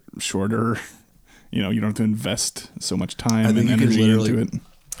lighter, shorter. You don't have to invest so much time and energy into it. And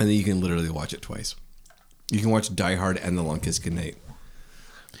then you can literally watch it twice. You can watch Die Hard and The Long Kiss Goodnight.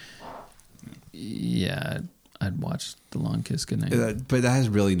 Yeah, I'd watch The Long Kiss Goodnight. But that has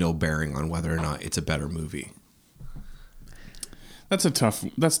really no bearing on whether or not it's a better movie. That's tough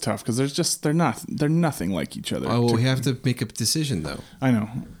because they're nothing like each other. Oh, well, we have to make a decision though. I know.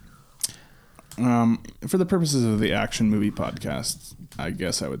 For the purposes of the action movie podcast, I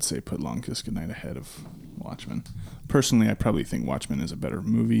guess I would say put Long Kiss Goodnight ahead of Watchmen. Personally, I probably think Watchmen is a better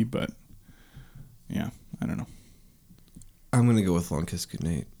movie, but yeah, I don't know. I'm gonna go with Long Kiss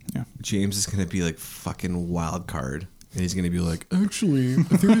Goodnight. Yeah, James is gonna be like fucking wild card. And he's going to be like, actually, I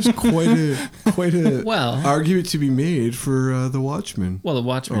think there's quite a argument to be made for The Watchmen. Well,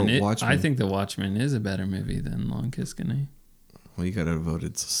 I think The Watchmen is a better movie than Long Kiss Goodnight. Well, you got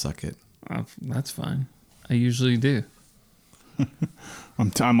outvoted, so suck it. That's fine. I usually do.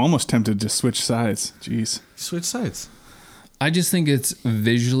 I'm almost tempted to switch sides. Jeez. Switch sides. I just think it's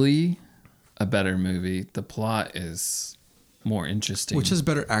visually a better movie. The plot is more interesting. Which has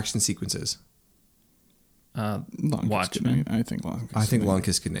better action sequences? Watchmen. I think Long Kiss. I think Long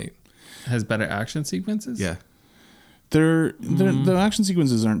Kiss Goodnight has better action sequences. Yeah. The action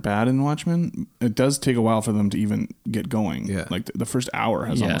sequences aren't bad in Watchmen. It does take a while for them to even get going. Yeah. Like the first hour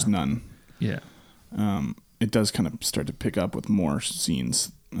has almost none. Yeah. It does kind of start to pick up with more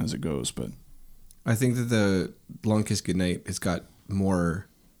scenes as it goes, but I think that the Long Kiss Goodnight has got more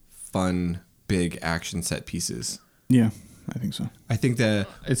fun, big action set pieces. yeah, I think so. I think that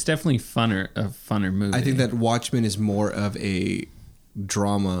It's definitely a funner movie. I think that Watchmen is more of a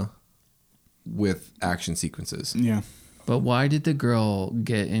drama with action sequences. Yeah. But why did the girl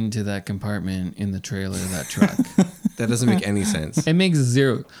get into that compartment in the trailer of that truck? That doesn't make any sense. It makes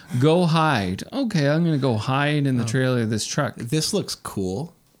zero. Go hide. Okay, I'm going to go hide in the trailer of this truck. It This looks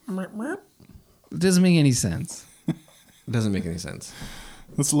cool. doesn't make any sense. It doesn't make any sense.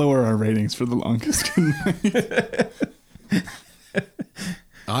 Let's lower our ratings for The Longest Goodnight.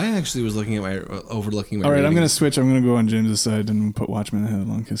 I actually was overlooking my All right, I'm going to ratings. switch. I'm going to go on James's side and put Watchmen ahead of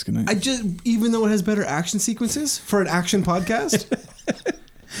Long Kiss Goodnight. Even though it has better action sequences for an action podcast,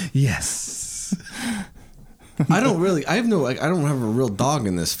 Yes. I don't have a real dog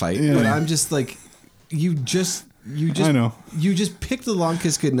in this fight, Yeah. but I'm just like, you just I know. You just picked The Long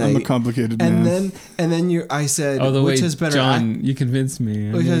Kiss Goodnight. I'm a complicated and man. then I said, Oh, the which way, has better John, you convinced me.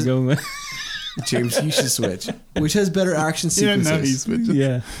 I'm Which gonna has- go with- James, you should switch. Which has better action Yeah, sequences? no, he's switching.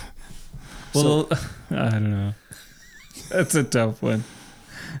 yeah. Well, I don't know. That's a tough one.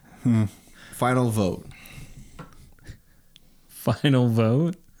 Final vote. Final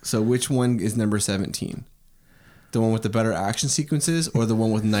vote? So which one is number 17? The one with the better action sequences or the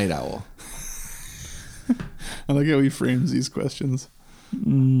one with Night Owl? I like how he frames these questions.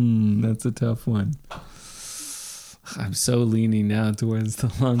 That's a tough one. I'm so leaning now towards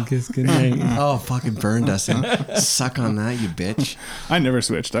The Longest Goodnight. Oh, fucking burn, Dustin. Suck on that, you bitch. I never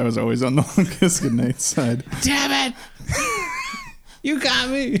switched. I was always on The Longest Goodnight side. Damn it! You got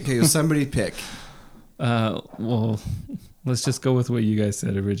me. Okay, well, somebody pick. Well, let's just go with what you guys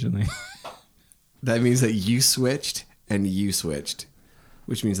said originally. That means that you switched and you switched,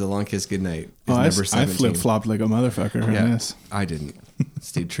 which means The Long Kiss Goodnight is Oh, number I 17. flip-flopped like a motherfucker on Yeah, this. I didn't.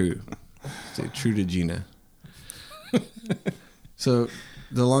 Stayed true. Stayed true to Gina. So,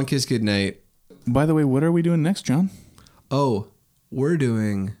 The Long Kiss Goodnight. By the way, what are we doing next, John? Oh, we're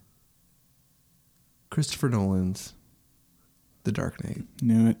doing Christopher Nolan's The Dark Knight.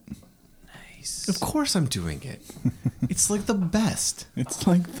 Knew it. Of course I'm doing it. It's like the best. It's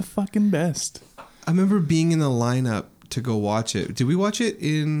like the fucking best. I remember being in the lineup to go watch it. Did we watch it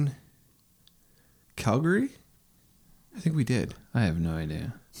in Calgary? I think we did. I have no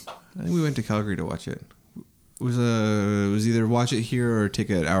idea. I think we went to Calgary to watch it. It was either watch it here or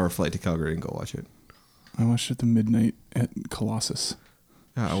take an hour flight to Calgary and go watch it. I watched it at the midnight at Colossus.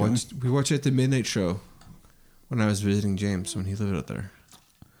 Yeah, we watched it at the midnight show when I was visiting James when he lived out there.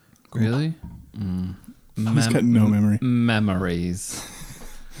 Really? He's got no memory. Memories.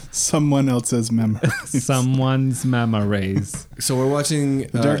 Someone else's memory. Someone's memories. So we're watching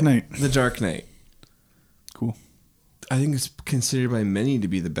The Dark Knight. The Dark Knight. Cool. I think it's considered by many to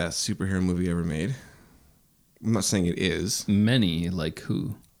be the best superhero movie ever made. I'm not saying it is. Many, like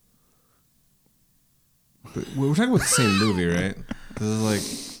who? But we're talking about the same movie, right? This is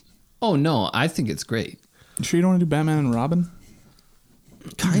like, Oh, no, I think it's great. You sure you don't want to do Batman and Robin?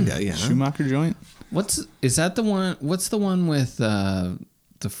 kinda, yeah. Schumacher joint? Is that the one? What's the one with the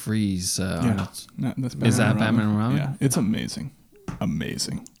freeze? Yeah. No, that's Is that Batman and Robin? Yeah. It's amazing.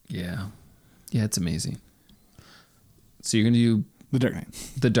 Amazing. Yeah. Yeah, it's amazing. So you're going to do The Dark Knight.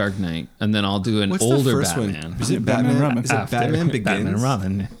 The Dark Knight, and then I'll do an What's older the first Batman. one? Is it Batman Batman? Robin. Is it After Batman Begins? Batman and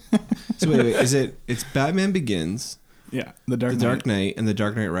Robin. So wait. Is it? It's Batman Begins, Yeah. The Dark The Knight. Dark Knight, and The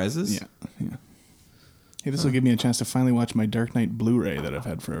Dark Knight Rises. Yeah. Yeah. Hey, this will give me a chance to finally watch my Dark Knight Blu-ray that I've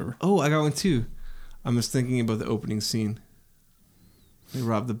had forever. Oh, I got one too. I'm just thinking about the opening scene. They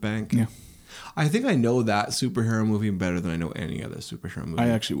rob the bank. Yeah. I think I know that superhero movie better than I know any other superhero movie. I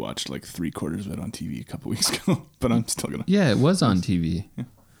actually watched like 3/4 of it on TV a couple weeks ago, but I'm still gonna. Yeah, it was on TV.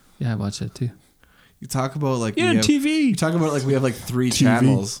 Yeah, I watched that too. You talk about like Yeah, we have, TV. You talk about like we have like 3 TV.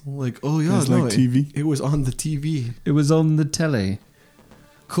 channels. Like, oh yeah, It's no, like TV. It was on the TV. It was on the telly.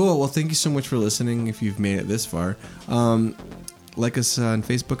 Cool. Well, thank you so much for listening. If you've made it this far, like us on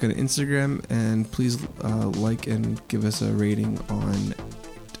Facebook and Instagram, and please like and give us a rating on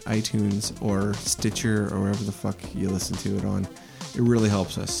iTunes or Stitcher or wherever the fuck you listen to it on. It really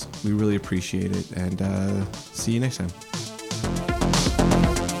helps us. We really appreciate it, and see you next time.